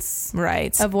ingredients.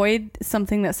 Right. Avoid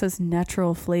something that says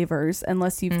natural flavors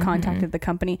unless you've contacted the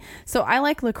company. So I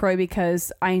like LaCroix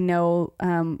because I know,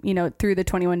 through the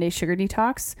 21-day sugar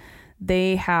detox,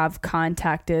 they have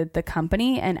contacted the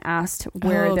company and asked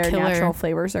where their natural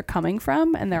flavors are coming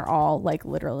from. And they're all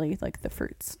literally the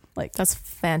fruits. That's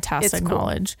fantastic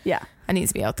knowledge. Cool. Yeah. I need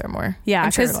to be out there more. Yeah.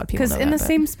 Because in the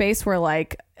same space where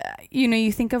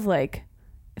you think of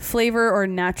flavor or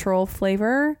natural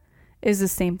flavor is the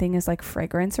same thing as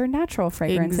fragrance or natural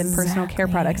fragrance in personal care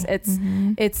products. It's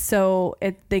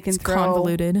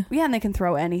convoluted. Yeah. And they can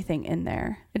throw anything in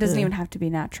there. It doesn't even have to be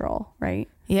natural. Right.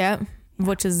 Yeah.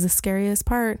 Which is the scariest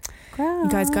part. Gross. You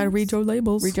guys got to read your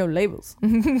labels. Read your labels.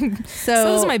 So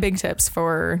those are my big tips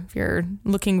for if you're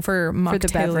looking for mocktail. For the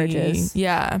beverages.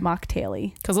 Yeah.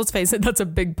 Mocktaily. Because let's face it, that's a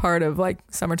big part of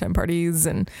summertime parties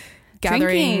and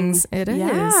gatherings. Drinking. It is.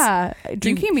 Yeah.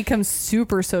 Drinking becomes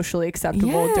super socially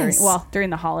acceptable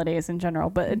during the holidays in general,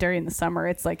 but during the summer,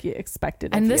 it's you expected.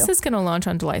 And this is going to launch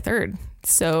on July 3rd.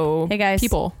 So hey guys,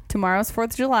 people, tomorrow's 4th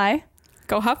of July.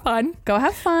 Go have fun.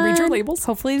 Read your labels.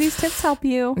 Hopefully these tips help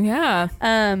you. Yeah.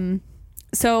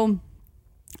 So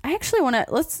I actually want to,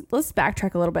 let's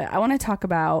backtrack a little bit. I want to talk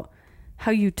about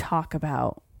how you talk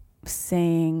about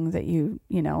saying that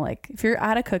if you're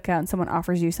at a cookout and someone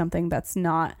offers you something that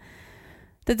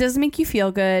doesn't make you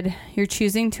feel good, you're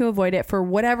choosing to avoid it for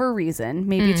whatever reason.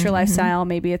 Maybe it's your lifestyle.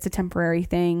 Maybe it's a temporary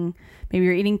thing. Maybe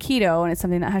you're eating keto and it's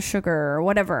something that has sugar or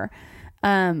whatever.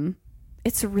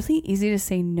 It's really easy to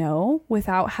say no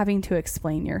without having to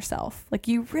explain yourself.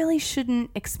 You really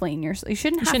shouldn't explain yourself. You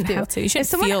shouldn't have to. You shouldn't if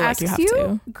someone feel asks like you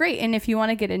have to. Great. And if you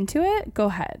want to get into it, go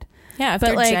ahead. Yeah, if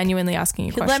they're genuinely asking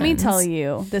you questions. Let me tell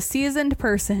you, the seasoned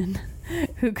person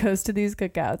who goes to these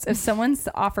cookouts, if someone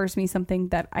offers me something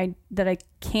that I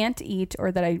can't eat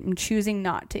or that I'm choosing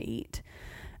not to eat,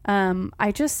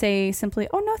 I just say simply,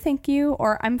 oh, no, thank you.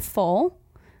 Or I'm full.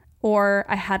 Or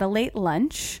I had a late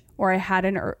lunch. Or I had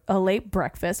a late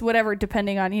breakfast, whatever,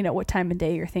 depending on, what time of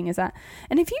day your thing is at.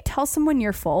 And if you tell someone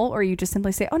you're full, or you just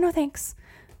simply say, oh, no, thanks,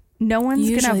 no one's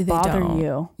going to bother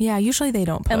you. Yeah, usually they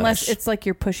don't push. Unless it's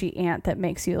your pushy aunt that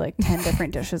makes you 10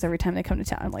 different dishes every time they come to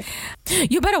town.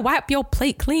 You better wipe your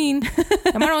plate clean.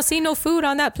 I don't see no food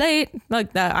on that plate.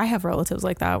 Like that. I have relatives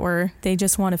like that where they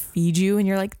just want to feed you and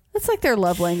you're like, that's their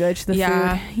love language, the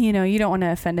food. You don't want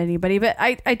to offend anybody. But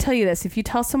I tell you this, if you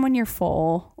tell someone you're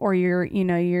full or you're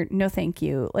no thank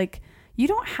you, you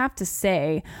don't have to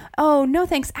say, oh, no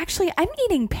thanks. Actually, I'm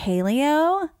eating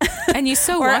paleo. And you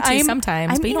so want to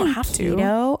sometimes, but you don't have to.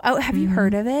 Keto. Oh, have you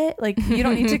heard of it? You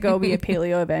don't need to go be a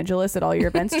paleo evangelist at all your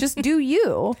events. Just do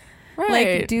you.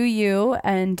 Right. Do you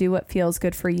and do what feels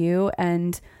good for you.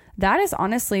 And that is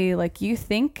honestly, you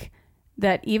think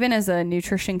that even as a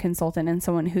nutrition consultant and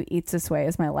someone who eats this way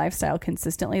as my lifestyle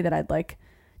consistently, that I'd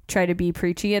try to be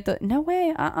preachy no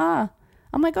way.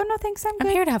 I'm like, oh no, thanks. I'm good.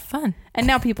 I'm here to have fun. And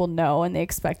now people know and they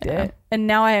expect it. And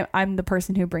now I'm the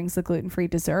person who brings the gluten-free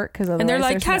dessert because and they're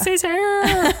like, Cassie's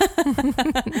here.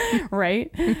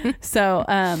 Right. So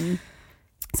I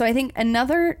think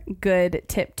another good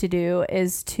tip to do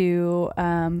is to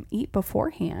eat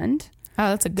beforehand. Oh,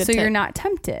 that's a good tip. So you're not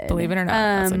tempted. Believe it or not,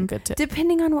 that's a good tip.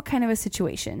 Depending on what kind of a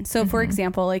situation. So for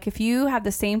example, if you have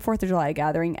the same 4th of July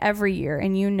gathering every year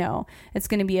and it's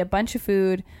going to be a bunch of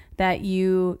food that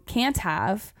you can't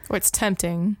have. Or it's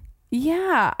tempting.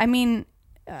 Yeah. I mean,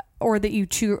 or that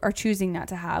you are choosing not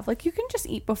to have. You can just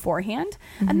eat beforehand.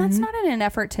 And that's not in an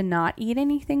effort to not eat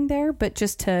anything there, but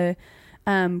just to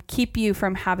keep you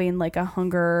from having a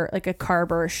hunger, a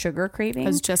carb or a sugar craving. I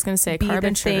was just going to say carb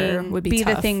and sugar would be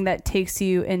tough. The thing that takes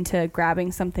you into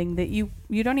grabbing something that you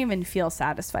don't even feel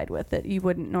satisfied with, that you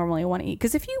wouldn't normally want to eat.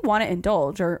 Because if you want to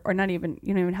indulge or not even,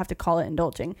 you don't even have to call it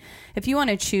indulging. If you want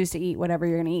to choose to eat whatever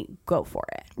you're going to eat, go for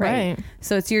it. Right.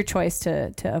 So it's your choice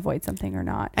to avoid something or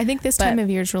not. I think this time of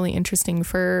year is really interesting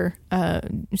for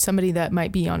somebody that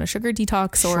might be on a sugar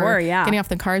detox or getting off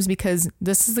the carbs, because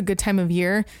this is a good time of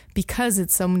year because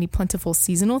it's so many plentiful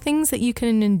seasonal things that you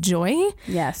can enjoy.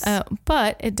 Yes.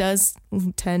 But it does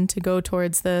tend to go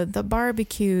towards the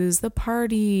barbecues, the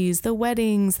parties, the weddings,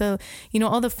 weddings,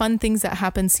 all the fun things that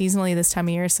happen seasonally this time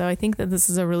of year. So I think that this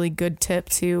is a really good tip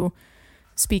to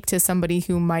speak to somebody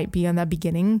who might be on the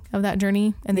beginning of that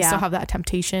journey and they still have that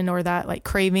temptation or that like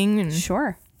craving. And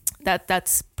sure.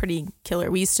 That's pretty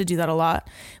killer. We used to do that a lot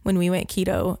when we went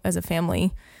keto as a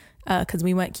family, because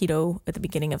we went keto at the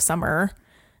beginning of summer.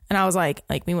 And I was like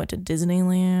we went to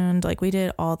Disneyland, like we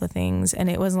did all the things. And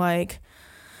it was like,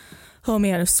 oh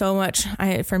man, it was so much.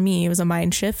 For me, it was a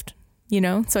mind shift,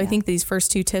 So I think these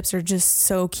first two tips are just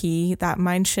so key. That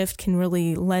mind shift can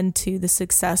really lend to the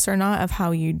success or not of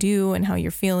how you do and how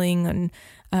you're feeling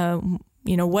and,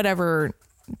 whatever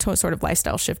sort of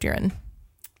lifestyle shift you're in.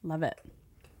 Love it.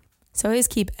 So I always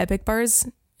keep Epic bars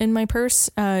in my purse,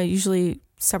 usually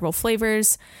several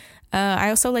flavors. I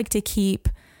also like to keep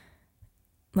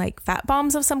like fat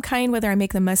bombs of some kind, whether I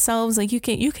make them myself. Like you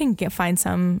can find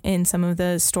some in some of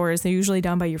the stores. They're usually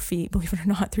down by your feet, believe it or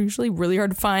not. They're usually really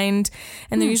hard to find,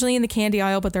 and they're usually in the candy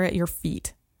aisle, but they're at your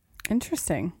feet.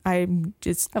 Interesting.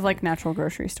 Of like natural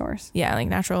grocery stores. Yeah, like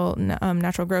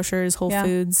natural grocers, Whole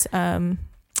Foods. There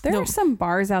are some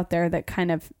bars out there that kind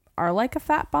of are like a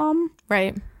fat bomb,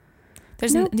 right?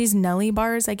 There's these Nelly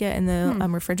bars I get in the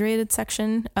refrigerated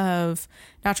section of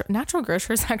natural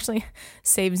grocers. Actually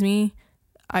saves me.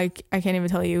 I can't even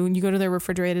tell you. When you go to their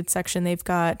refrigerated section, they've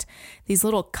got these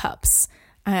little cups.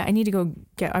 I need to go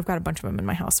get, I've got a bunch of them in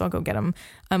my house, so I'll go get them.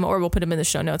 Or we'll put them in the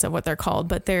show notes of what they're called,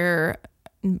 but they're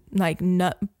like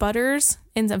nut butters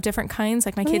of different kinds.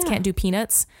 Like my kids can't do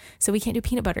peanuts, so we can't do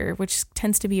peanut butter, which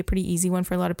tends to be a pretty easy one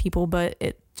for a lot of people, but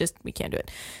we can't do it.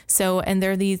 So, and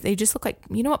they just look like,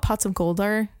 what pots of gold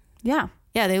are? Yeah.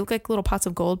 Yeah, they look like little pots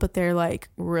of gold, but they're like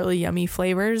really yummy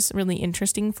flavors, really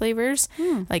interesting flavors,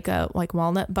 like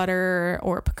walnut butter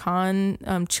or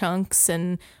pecan chunks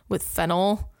and with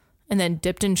fennel and then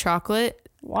dipped in chocolate.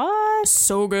 What?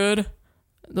 So good.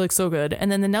 Like so good.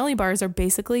 And then the Nelly bars are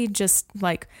basically just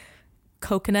like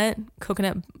coconut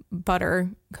butter,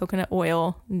 coconut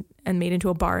oil, and made into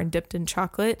a bar and dipped in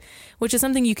chocolate, which is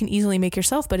something you can easily make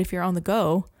yourself. But if you're on the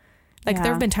go, there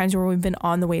have been times where we've been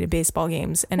on the way to baseball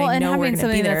games and I know we're going to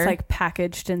be there. That's like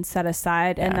packaged and set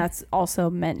aside, and that's also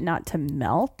meant not to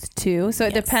melt too. So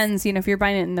it depends. If you're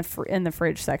buying it in the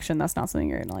fridge section, that's not something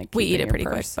you're going to like. We eat it pretty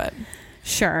quick, but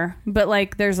sure. But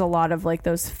like, there's a lot of like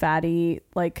those fatty,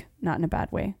 like not in a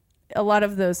bad way. A lot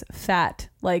of those fat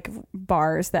like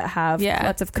bars that have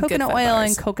lots of coconut oil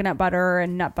and coconut butter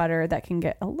and nut butter that can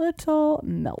get a little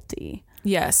melty.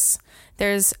 Yes.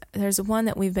 There's one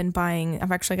that we've been buying.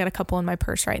 I've actually got a couple in my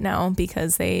purse right now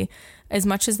because they, as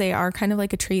much as they are kind of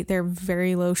like a treat, they're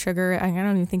very low sugar. I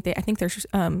don't even think I think there's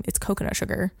it's coconut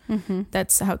sugar. Mm-hmm.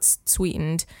 That's how it's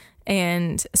sweetened.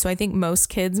 And so I think most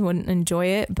kids wouldn't enjoy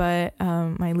it, but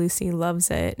my Lucy loves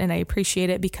it, and I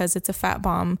appreciate it because it's a fat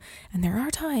bomb. And there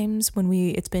are times when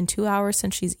it's been 2 hours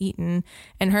since she's eaten,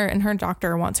 and her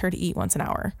doctor wants her to eat once an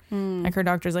hour. Like her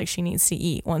doctor's like, she needs to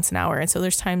eat once an hour. And so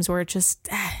there's times where it just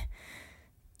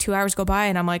 2 hours go by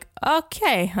and I'm like,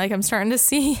 okay, like I'm starting to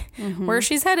see where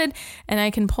she's headed, and I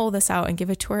can pull this out and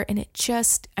give it to her. And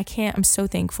I'm so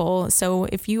thankful. So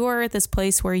if you are at this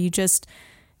place where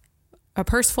a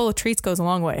purse full of treats goes a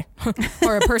long way,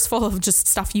 or a purse full of just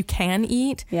stuff you can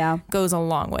eat goes a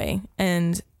long way.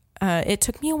 And it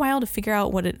took me a while to figure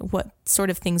out what sort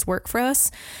of things work for us.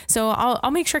 So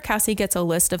I'll make sure Cassie gets a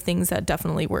list of things that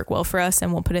definitely work well for us,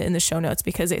 and we'll put it in the show notes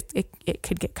because it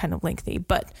could get kind of lengthy.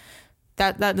 But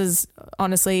that is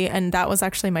honestly, and that was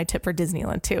actually my tip for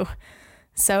Disneyland too.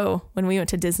 So when we went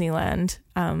to Disneyland,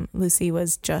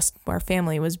 our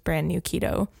family was brand new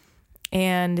keto.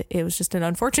 And it was just an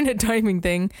unfortunate timing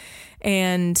thing.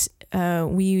 And I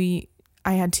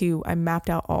mapped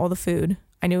out all the food.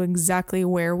 I knew exactly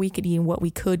where we could eat and what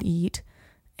we could eat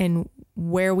and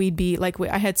where we'd be. Like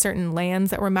I had certain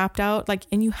lands that were mapped out, like,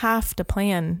 and you have to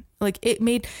plan. Like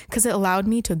because it allowed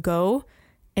me to go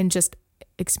and just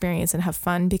experience and have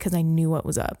fun because I knew what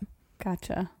was up.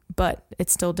 Gotcha. But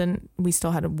we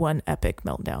still had one epic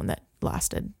meltdown that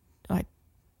lasted like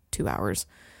 2 hours.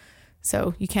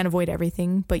 So you can't avoid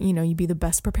everything, but you be the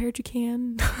best prepared you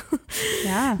can.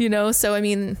 Yeah. So I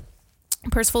mean,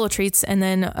 purse full of treats, and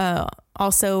then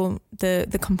also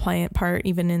the compliant part,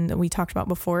 we talked about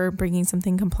before, bringing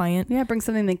something compliant. Yeah, bring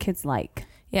something that kids like.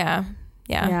 Yeah.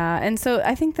 And so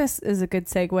I think this is a good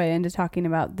segue into talking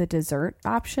about the dessert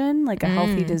option, like a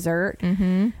healthy dessert.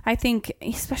 Mm-hmm. I think,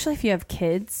 especially if you have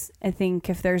kids, I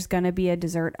think if there's going to be a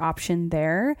dessert option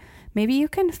there, maybe you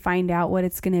can find out what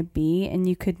it's going to be, and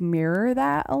you could mirror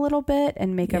that a little bit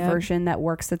and make a version that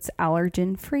works that's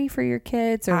allergen free for your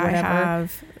kids or whatever. I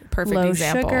have perfect low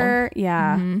example. Sugar.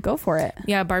 Yeah. Mm-hmm. Go for it.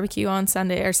 Yeah. Barbecue on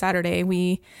Sunday or Saturday.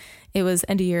 it was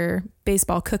end of year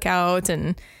baseball cookout,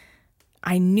 and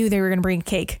I knew they were going to bring a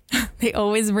cake. They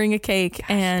always bring a cake.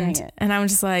 Gosh, and I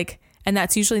was just like, and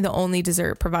that's usually the only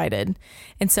dessert provided.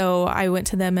 And so I went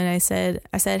to them and I said,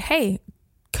 hey,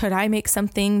 could I make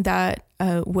something that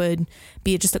would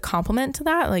be just a compliment to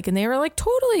that? Like, and they were like,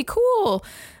 totally cool.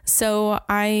 So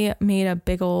I made a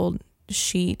big old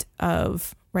sheet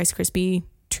of Rice Krispie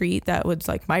treat that was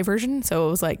like my version. So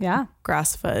it was like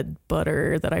grass-fed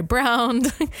butter that I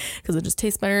browned because it just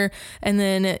tastes better. And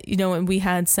then, you know, we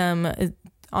had some,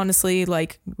 honestly,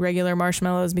 like regular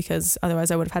marshmallows, because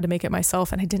otherwise I would have had to make it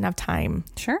myself and I didn't have time.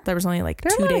 Sure. There was only like 2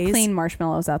 days. There are a lot of clean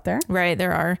marshmallows out there. Right,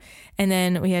 there are. And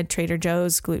then we had Trader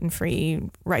Joe's gluten-free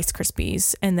Rice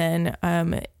Krispies. And then,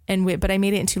 but I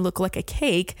made it into look like a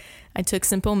cake. I took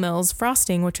Simple Mills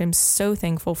frosting, which I'm so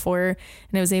thankful for.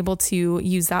 And I was able to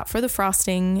use that for the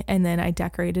frosting. And then I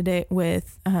decorated it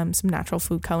with some natural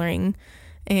food coloring.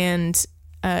 And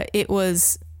it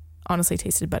was honestly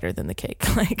tasted better than the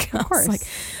cake. Like, of course.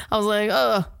 I was like,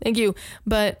 oh, thank you.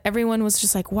 But everyone was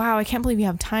just like, wow, I can't believe you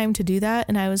have time to do that.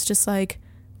 And I was just like,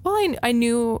 well, I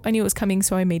knew it was coming,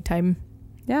 so I made time.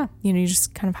 Yeah. You know, you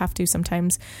just kind of have to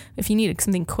sometimes. If you need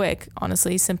something quick,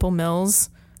 honestly, Simple Mills.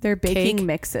 Their baking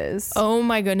mixes. Oh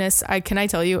my goodness. Can I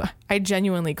tell you, I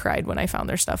genuinely cried when I found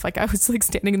their stuff. Like, I was like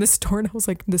standing in the store and I was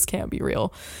like, this can't be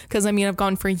real. Because I mean, I've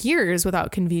gone for years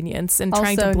without convenience and also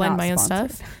trying to blend my own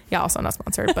stuff. Yeah, also not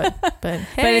sponsored, but hey,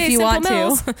 but if you want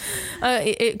Mills.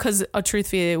 Because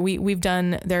truthfully, we've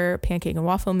done their pancake and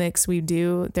waffle mix. We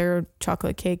do their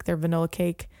chocolate cake, their vanilla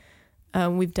cake.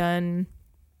 We've done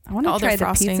all their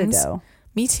frostings. The pizza dough.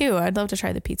 Me too. I'd love to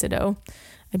try the pizza dough.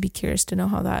 I'd be curious to know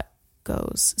how that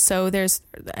goes. So there's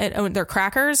their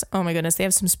crackers. Oh my goodness, they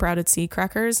have some sprouted seed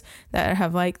crackers that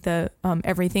have like the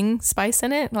everything spice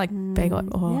in it, like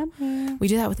bagel. We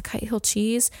do that with the Kite Hill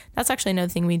cheese. That's actually another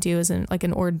thing we do is an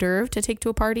hors d'oeuvre to take to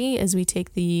a party. Is we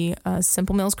take the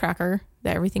Simple Mills cracker,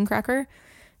 the everything cracker,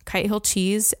 Kite Hill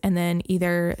cheese, and then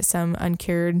either some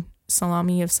uncured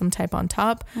salami of some type on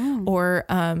top, or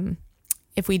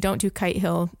if we don't do Kite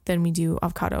Hill, then we do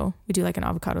avocado. We do like an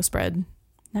avocado spread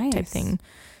type thing.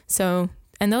 So,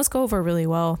 and those go over really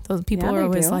well. Those people are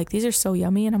always like, these are so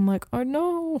yummy. And I'm like, oh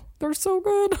no, they're so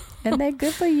good. And they're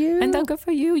good for you. And they're good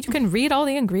for you. You can read all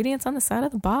the ingredients on the side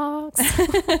of the box.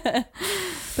 But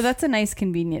that's a nice,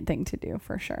 convenient thing to do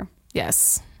for sure.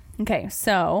 Yes. Okay.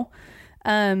 So,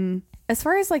 as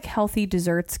far as like healthy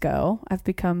desserts go, I've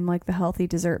become like the healthy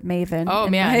dessert maven. Oh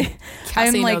man,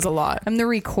 Cassie knows a lot. I'm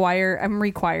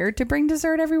required to bring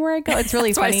dessert everywhere I go. It's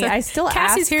really funny. I still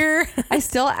Cassie's here. I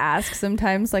still ask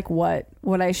sometimes like what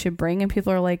I should bring, and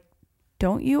people are like,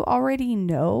 "Don't you already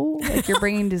know? Like you're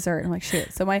bringing dessert." I'm like,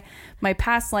 "Shit." So my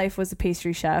past life was a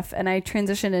pastry chef, and I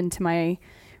transitioned into my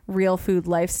real food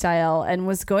lifestyle and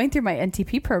was going through my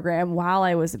NTP program while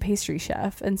I was a pastry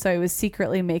chef, and so I was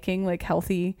secretly making like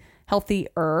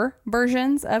healthier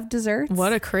versions of desserts.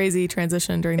 What a crazy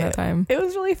transition during that time. It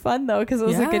was really fun though, because it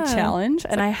was like a challenge,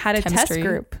 and I had a test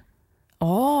group.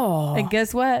 Oh. And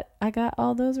guess what? I got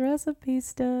all those recipes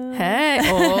still. Hey.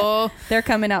 Oh. They're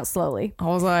coming out slowly. I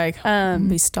was like, I'll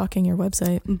be stalking your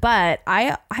website. But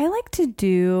I like to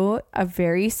do a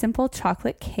very simple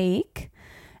chocolate cake.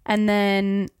 And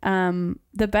then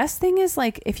the best thing is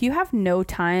like if you have no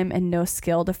time and no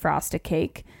skill to frost a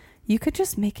cake, you could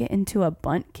just make it into a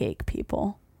bundt cake,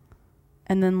 people.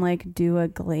 And then like do a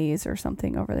glaze or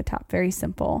something over the top. Very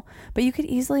simple. But you could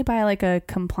easily buy like a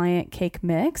compliant cake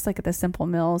mix, like at the Simple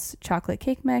Mills chocolate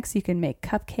cake mix. You can make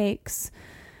cupcakes.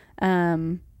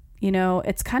 You know,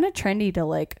 it's kind of trendy to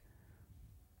like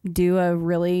do a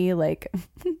really like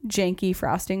janky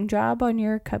frosting job on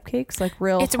your cupcakes. Like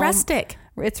It's rustic.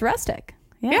 It's rustic.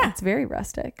 Yeah, it's very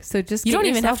rustic. So just you don't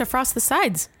even have to frost the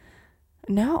sides.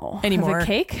 No. Anymore. Of a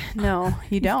cake? No,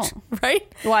 you don't.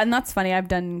 Right? Well, and that's funny. I've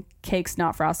done cakes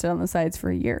not frosted on the sides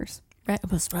for years. Right.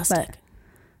 It was rustic.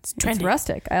 It's trendy. It's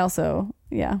rustic. I also,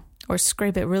 Or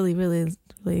scrape it really, really,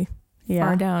 really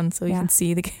far down so you can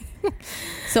see the cake.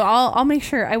 So I'll make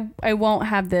sure I won't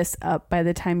have this up by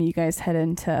the time you guys head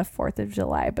into 4th of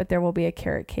July, but there will be a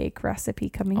carrot cake recipe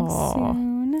coming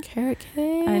soon. Carrot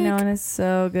cake. I know, and it's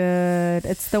so good.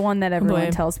 It's the one that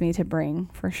everyone tells me to bring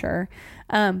for sure.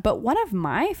 But one of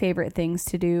my favorite things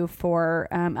to do for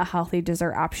a healthy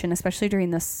dessert option, especially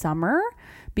during the summer,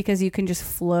 because you can just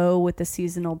flow with the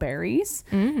seasonal berries,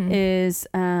 is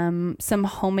some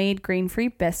homemade grain-free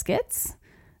biscuits.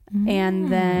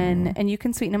 And you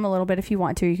can sweeten them a little bit if you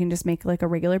want to. You can just make like a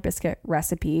regular biscuit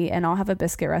recipe, and I'll have a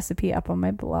biscuit recipe up on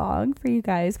my blog for you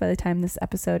guys by the time this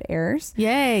episode airs.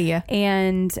 Yay.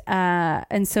 And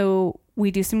so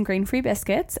we do some grain-free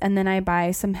biscuits, and then I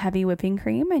buy some heavy whipping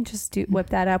cream and just whip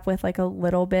that up with like a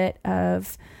little bit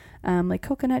of like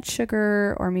coconut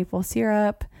sugar or maple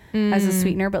syrup as a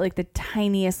sweetener, but like the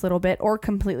tiniest little bit, or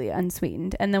completely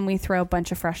unsweetened. And then we throw a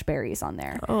bunch of fresh berries on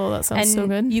there. Oh, that sounds so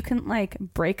good. You can like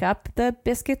break up the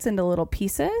biscuits into little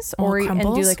pieces and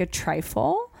do like a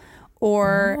trifle.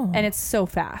 And it's so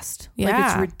fast. Yeah. Like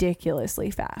it's ridiculously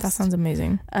fast. That sounds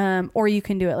amazing. Or you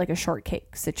can do it like a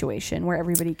shortcake situation where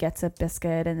everybody gets a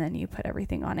biscuit and then you put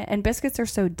everything on it. And biscuits are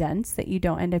so dense that you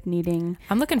don't end up needing.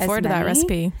 I'm looking forward to that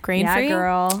recipe. Grain-free? Yeah,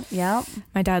 girl. Yep.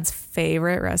 My dad's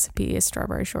favorite recipe is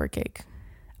strawberry shortcake.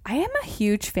 I am a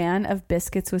huge fan of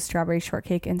biscuits with strawberry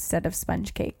shortcake instead of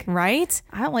sponge cake. Right?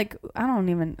 Sponge cake. I don't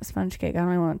even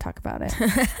want to talk about it.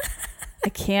 I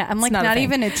can't. I'm like not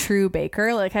even a true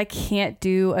baker. Like I can't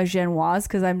do a genoise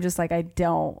because I'm just like I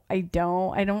don't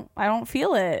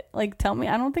feel it. Like tell me,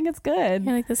 I don't think it's good.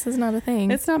 You're like, this is not a thing.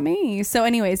 It's not me. So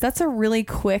anyways, that's a really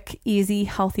quick, easy,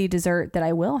 healthy dessert that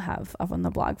I will have up on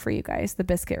the blog for you guys. The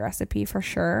biscuit recipe for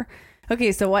sure.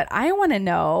 Okay, so what I want to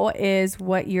know is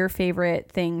what your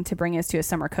favorite thing to bring us to a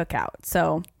summer cookout.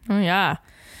 So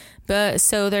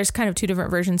so there's kind of two different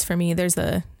versions for me. There's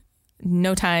the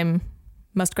no time,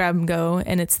 must grab and go,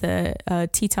 and it's the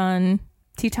Teton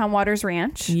Waters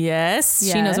Ranch. Yes,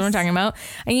 she knows what I'm talking about.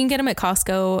 And you can get them at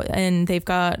Costco, and they've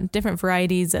got different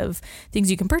varieties of things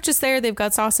you can purchase there. They've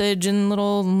got sausage and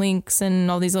little links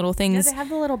and all these little things. Yeah, they have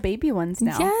the little baby ones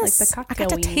now. Yes, like the cocktail I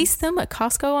got to taste them at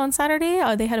Costco on Saturday.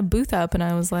 They had a booth up, and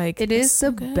I was like, it is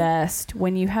the best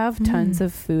when you have tons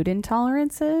of food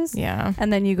intolerances. Yeah,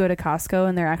 and then you go to Costco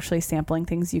and they're actually sampling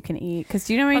things you can eat. Because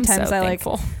do you know how many times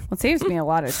well, it saves me a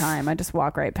lot of time. I just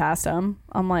walk right past them.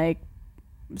 I'm like,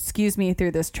 excuse me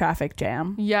through this traffic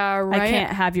jam. Yeah, right. I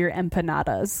can't have your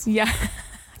empanadas. Yeah.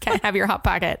 I can't have your Hot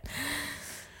Pocket.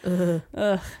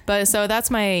 Ugh. But so that's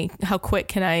how quick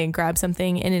can I grab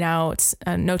something in and out,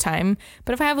 no time.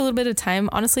 But if I have a little bit of time,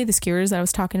 honestly, the skewers that I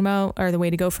was talking about are the way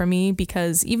to go for me,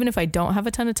 because even if I don't have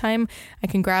a ton of time, I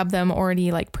can grab them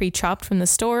already like pre-chopped from the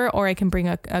store, or I can bring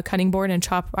a cutting board and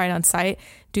chop right on site,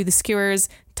 do the skewers,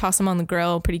 toss them on the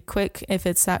grill pretty quick if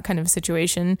it's that kind of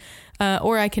situation,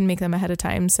 or I can make them ahead of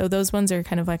time. So those ones are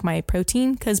kind of like my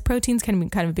protein, because protein's kind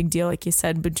of a big deal, like you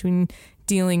said, between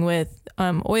dealing with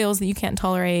oils that you can't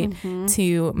tolerate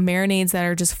to marinades that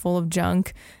are just full of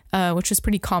junk, which is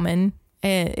pretty common.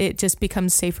 It just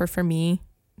becomes safer for me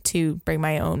to bring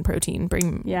my own protein,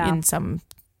 in some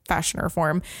fashion or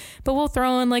form. But we'll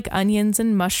throw in like onions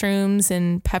and mushrooms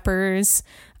and peppers,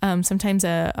 sometimes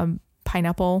a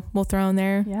pineapple we'll throw in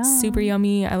there. Yeah. Super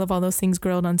yummy. I love all those things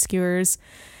grilled on skewers.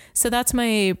 So that's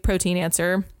my protein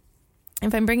answer.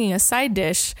 If I'm bringing a side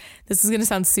dish, this is going to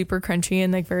sound super crunchy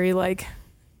and like very like,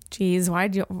 geez,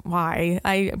 why?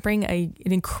 I bring an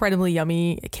incredibly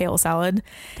yummy kale salad.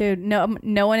 Dude, no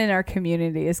one in our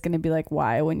community is going to be like,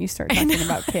 why, when you start talking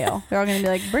about kale. They're all going to be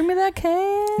like, bring me that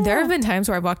kale. There have been times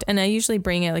where I've walked, and I usually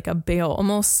bring it like a bale,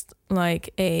 almost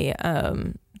like a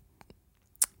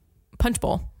punch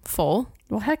bowl full.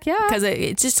 Well, heck yeah. Because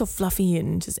it's just so fluffy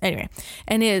and just, anyway.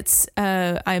 And it's,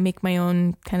 I make my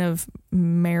own kind of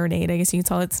marinade, I guess you could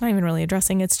call it. It's not even really a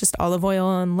dressing. It's just olive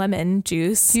oil and lemon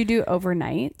juice. Do you do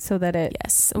overnight so that it...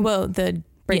 Yes. Well,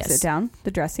 breaks it down,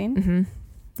 the dressing?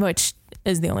 Mm-hmm. Which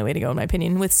is the only way to go, in my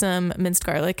opinion, with some minced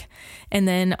garlic. And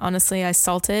then, honestly, I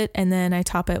salt it, and then I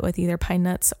top it with either pine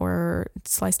nuts or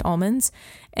sliced almonds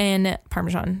and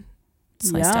Parmesan.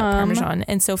 Sliced up Parmesan.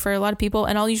 And so for a lot of people,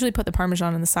 and I'll usually put the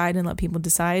Parmesan on the side and let people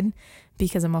decide,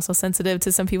 because I'm also sensitive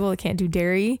to some people that can't do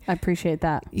dairy. I appreciate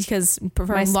that. Because for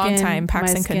a long time,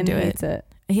 Paxton couldn't do it.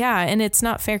 Yeah, and it's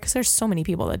not fair because there's so many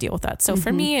people that deal with that. So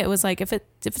for me, it was like, if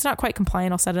it's not quite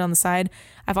compliant, I'll set it on the side.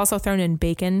 I've also thrown in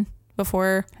bacon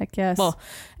before. Heck yes. Well,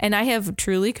 and I have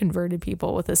truly converted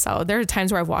people with this salad. There are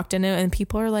times where I've walked in it and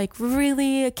people are like,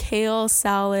 really, a kale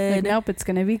salad? Like, nope, it's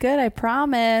gonna be good, I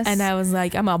promise. And I was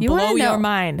like, I'm gonna blow your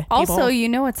mind. Also, you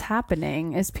know what's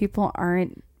happening is people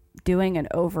aren't doing an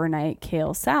overnight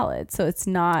kale salad. So it's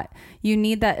not, you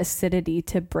need that acidity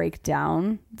to break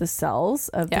down the cells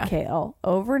of the kale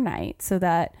overnight so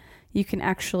that you can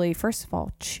actually, first of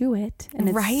all, chew it and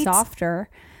it's softer.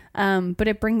 But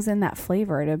it brings in that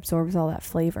flavor. It absorbs all that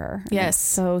flavor. Yes.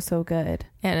 It's so good.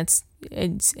 And it's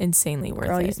insanely worth it.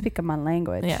 Girl, you speak my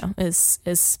language. Yeah.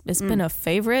 It's been a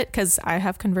favorite because I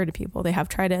have converted people. They have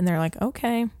tried it and they're like,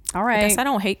 okay. All right. I guess I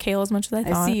don't hate kale as much as I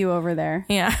thought. I see you over there.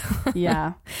 Yeah.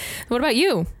 Yeah. What about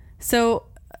you? So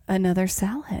another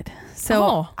salad.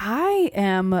 So I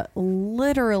am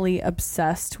literally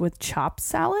obsessed with chopped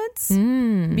salads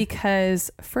because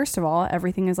first of all,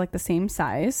 everything is like the same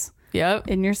size. Yep.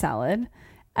 In your salad.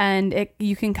 And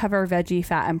you can cover veggie,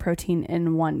 fat, and protein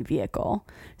in one vehicle.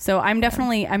 So I'm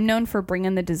known for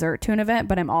bringing the dessert to an event,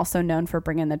 but I'm also known for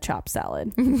bringing the chopped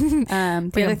salad. The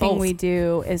other thing we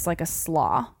do is like a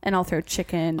slaw, and I'll throw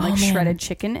chicken, shredded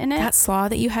chicken in it. That slaw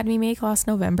that you had me make last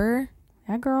November.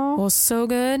 Yeah, girl. Was so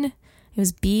good. It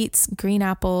was beets, green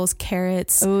apples,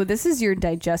 carrots. Oh, this is your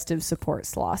digestive support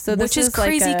slaw. So which is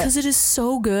crazy because it is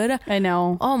so good. I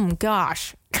know. Oh my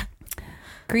gosh.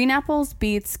 Green apples,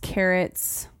 beets,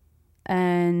 carrots,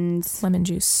 and lemon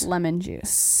juice.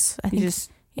 I think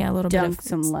a little bit of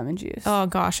some lemon juice. Oh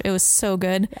gosh, it was so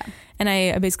good. Yeah. And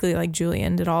I basically like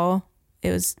julienned it all.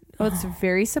 It was. Oh, it's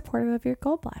very supportive of your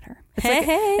gallbladder.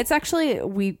 It's actually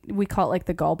we call it like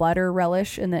the gallbladder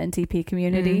relish in the NTP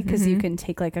community because you can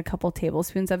take like a couple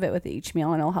tablespoons of it with each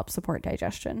meal and it'll help support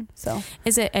digestion. So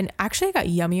is it? And actually, it got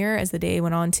yummier as the day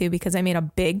went on too because I made a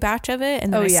big batch of it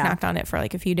and then I snacked on it for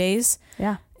like a few days.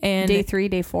 Yeah, and day 3,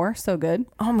 day 4, so good.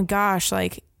 Oh my gosh,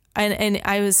 like and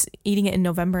I was eating it in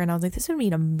November and I was like, this would be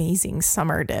an amazing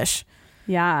summer dish.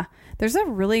 Yeah. There's a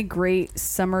really great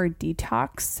summer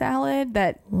detox salad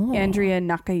that Andrea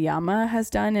Nakayama has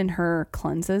done in her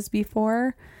cleanses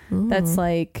before. That's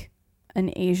like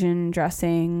an Asian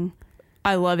dressing.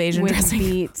 I love Asian with dressing.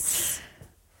 Beets.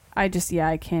 I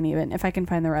can't even. If I can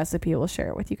find the recipe, we'll share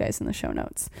it with you guys in the show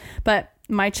notes. But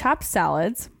my chopped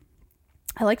salads,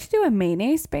 I like to do a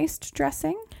mayonnaise-based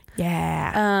dressing.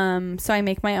 Yeah. So I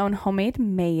make my own homemade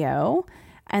mayo.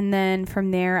 And then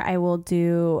from there,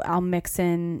 I'll mix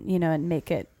in, and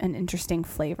make it an interesting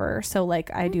flavor. So like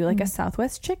I do like a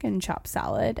Southwest chicken chopped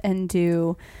salad and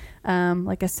do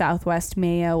like a Southwest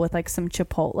mayo with like some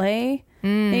chipotle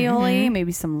aioli,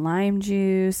 maybe some lime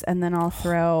juice. And then I'll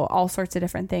throw all sorts of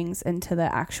different things into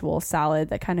the actual salad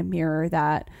that kind of mirror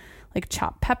that, like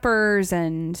chopped peppers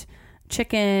and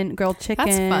chicken, grilled chicken.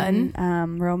 That's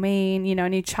fun. Romaine,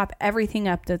 and you chop everything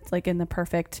up that's like in the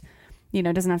perfect... it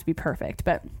doesn't have to be perfect,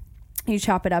 but you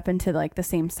chop it up into like the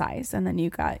same size. And then you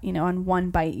got, on one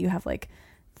bite, you have like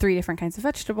 3 different kinds of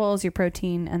vegetables, your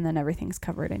protein, and then everything's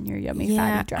covered in your yummy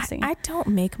fatty dressing. I don't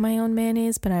make my own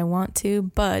mayonnaise, but I want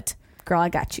to, but girl, I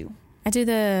got you. I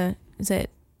do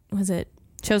was it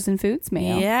Chosen Foods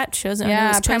mayo? Yeah, Chosen.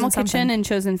 Yeah, Primal Kitchen and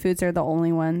Chosen Foods are the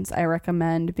only ones I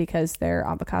recommend because they're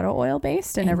avocado oil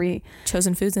based and every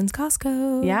Chosen Foods in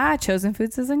Costco. Yeah, Chosen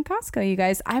Foods is in Costco, you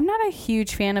guys. I'm not a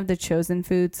huge fan of the Chosen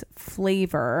Foods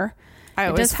flavor.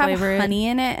 It does have honey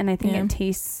in it, and I think it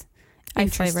tastes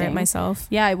interesting. I flavor it myself.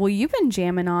 Yeah, well, you've been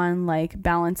jamming on like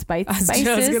Balanced Bites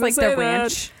spices, like the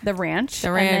ranch,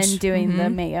 and then doing the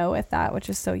mayo with that, which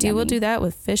is so yummy. We'll do that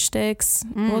with fish sticks.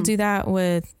 We'll do that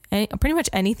with pretty much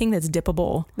anything that's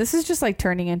dippable. This is just like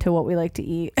turning into what we like to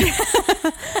eat.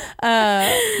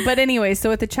 But anyway, so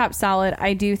with the chopped salad,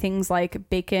 I do things like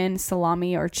bacon,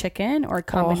 salami, or chicken, or a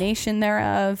combination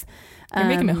thereof. You're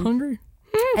making me hungry.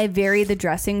 I vary the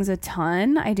dressings a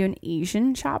ton. I do an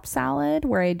Asian chopped salad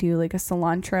where I do like a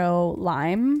cilantro,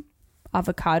 lime,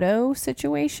 avocado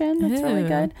situation. That's really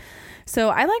good. So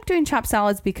I like doing chopped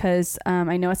salads because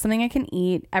I know it's something I can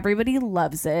eat. Everybody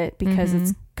loves it because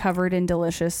it's covered in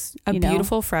delicious,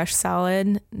 beautiful fresh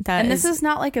salad. This is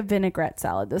not like a vinaigrette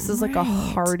salad. This is like a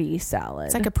hearty salad.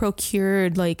 It's like a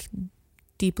procured, like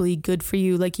deeply good for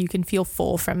you. Like you can feel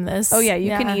full from this. Oh yeah, you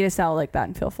can eat a salad like that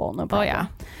and feel full. No problem. Oh yeah.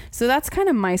 So that's kind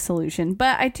of my solution.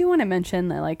 But I do want to mention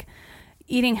that like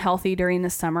eating healthy during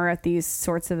the summer at these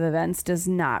sorts of events does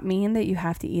not mean that you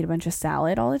have to eat a bunch of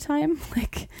salad all the time.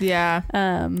 Like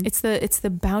it's the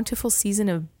bountiful season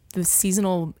of the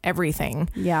seasonal everything.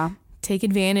 Yeah. Take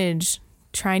advantage.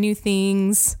 Try new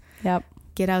things. Yep.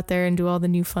 Get out there and do all the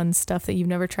new fun stuff that you've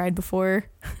never tried before.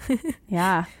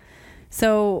 Yeah.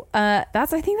 So I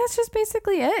think that's just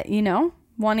basically it,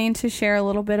 wanting to share a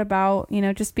little bit about,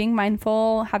 just being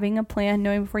mindful, having a plan,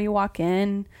 knowing before you walk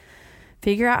in,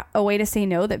 figure out a way to say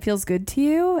no that feels good to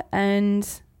you,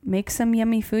 and make some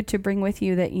yummy food to bring with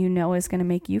you that is going to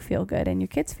make you feel good and your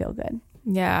kids feel good.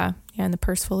 Yeah. Yeah. And the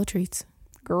purse full of treats.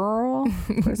 Girl,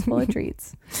 purse full of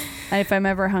treats. And if I'm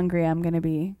ever hungry, I'm going to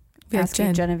be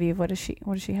asking Genevieve, what does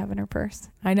she have in her purse?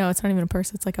 I know, it's not even a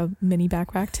purse. It's like a mini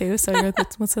backpack too. So you're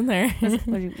like, what's in there? What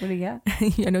do you got?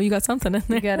 I know you got something in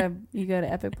there. You got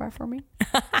an Epic bar for me?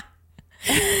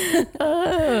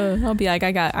 I'll be like,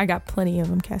 I got plenty of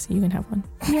them, Cassie. You can have one.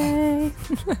 Yay.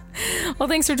 Well,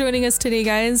 thanks for joining us today,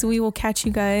 guys. We will catch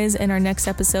you guys in our next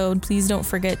episode. Please don't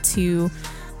forget to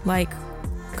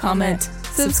comment,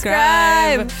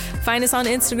 subscribe. Find us on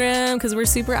Instagram because we're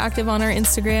super active on our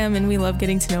Instagram and we love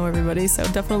getting to know everybody. So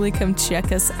definitely come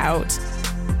check us out.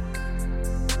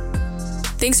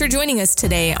 Thanks for joining us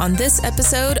today on this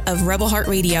episode of Rebel Heart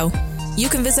Radio. You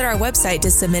can visit our website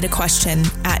to submit a question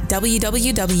at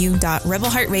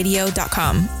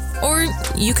www.rebelheartradio.com. Or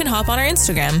you can hop on our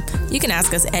Instagram. You can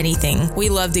ask us anything. We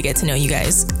love to get to know you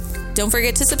guys. Don't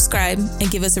forget to subscribe and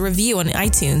give us a review on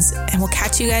iTunes, and we'll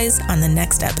catch you guys on the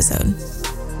next episode.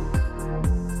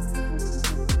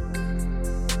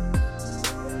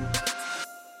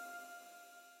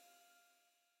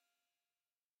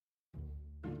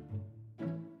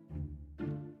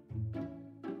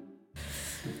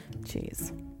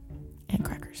 Jeez. And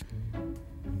crackers.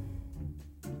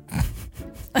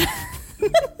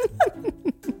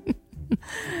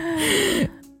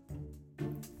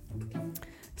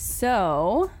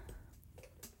 So,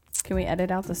 can we edit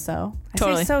out the so?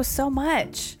 Totally. I say so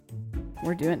much.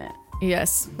 We're doing it.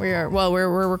 Yes, we are. Well,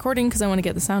 we're recording because I want to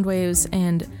get the sound waves,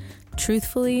 and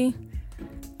truthfully,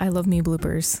 I love me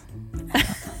bloopers.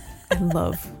 I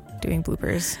love doing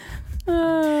bloopers.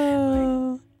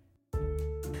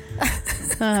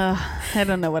 I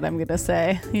don't know what I'm gonna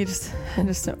say.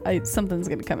 Something's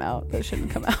gonna come out that shouldn't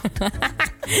come out.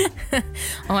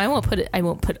 Oh, I won't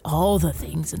put all the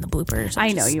things in the bloopers. I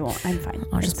know you won't. I'm fine.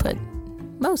 I'll just put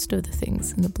most of the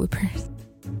things in the bloopers.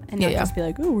 And you'll just be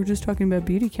like, oh, we're just talking about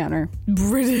beauty counter.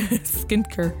 British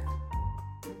skincare.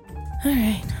 All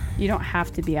right. You don't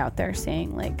have to be out there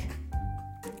saying like,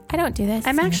 I don't do this.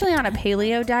 I'm actually on a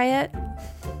paleo diet.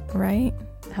 Right?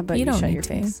 How about you shut your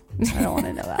face? I don't want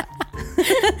to know that.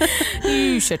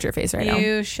 You shut your face right now.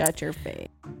 You shut your face.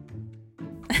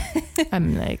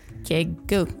 I'm like, okay,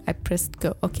 go. I pressed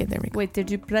go. Okay, there we go. Wait,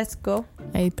 did you press go?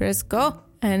 I pressed go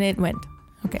and it went.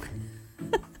 Okay.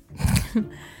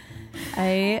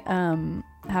 I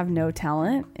have no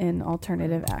talent in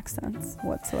alternative accents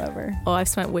whatsoever. Oh, I've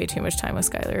spent way too much time with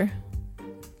Skylar.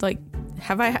 Like,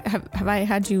 have I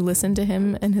had you listen to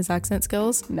him and his accent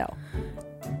skills? No.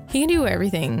 He can do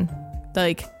everything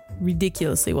like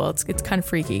ridiculously well. It's kind of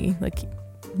freaky. Like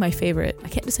my favorite. I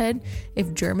can't decide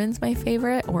if German's my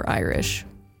favorite or Irish.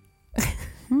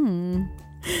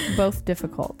 Both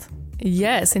difficult.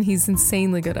 Yes, and he's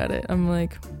insanely good at it. I'm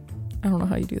like, I don't know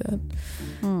how you do that.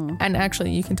 And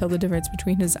actually, you can tell the difference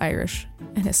between his Irish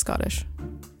and his Scottish.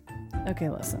 Okay,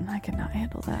 listen, I cannot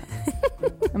handle that.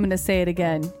 I'm going to say it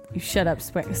again. You shut up,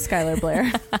 Skylar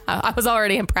Blair. I was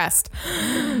already impressed.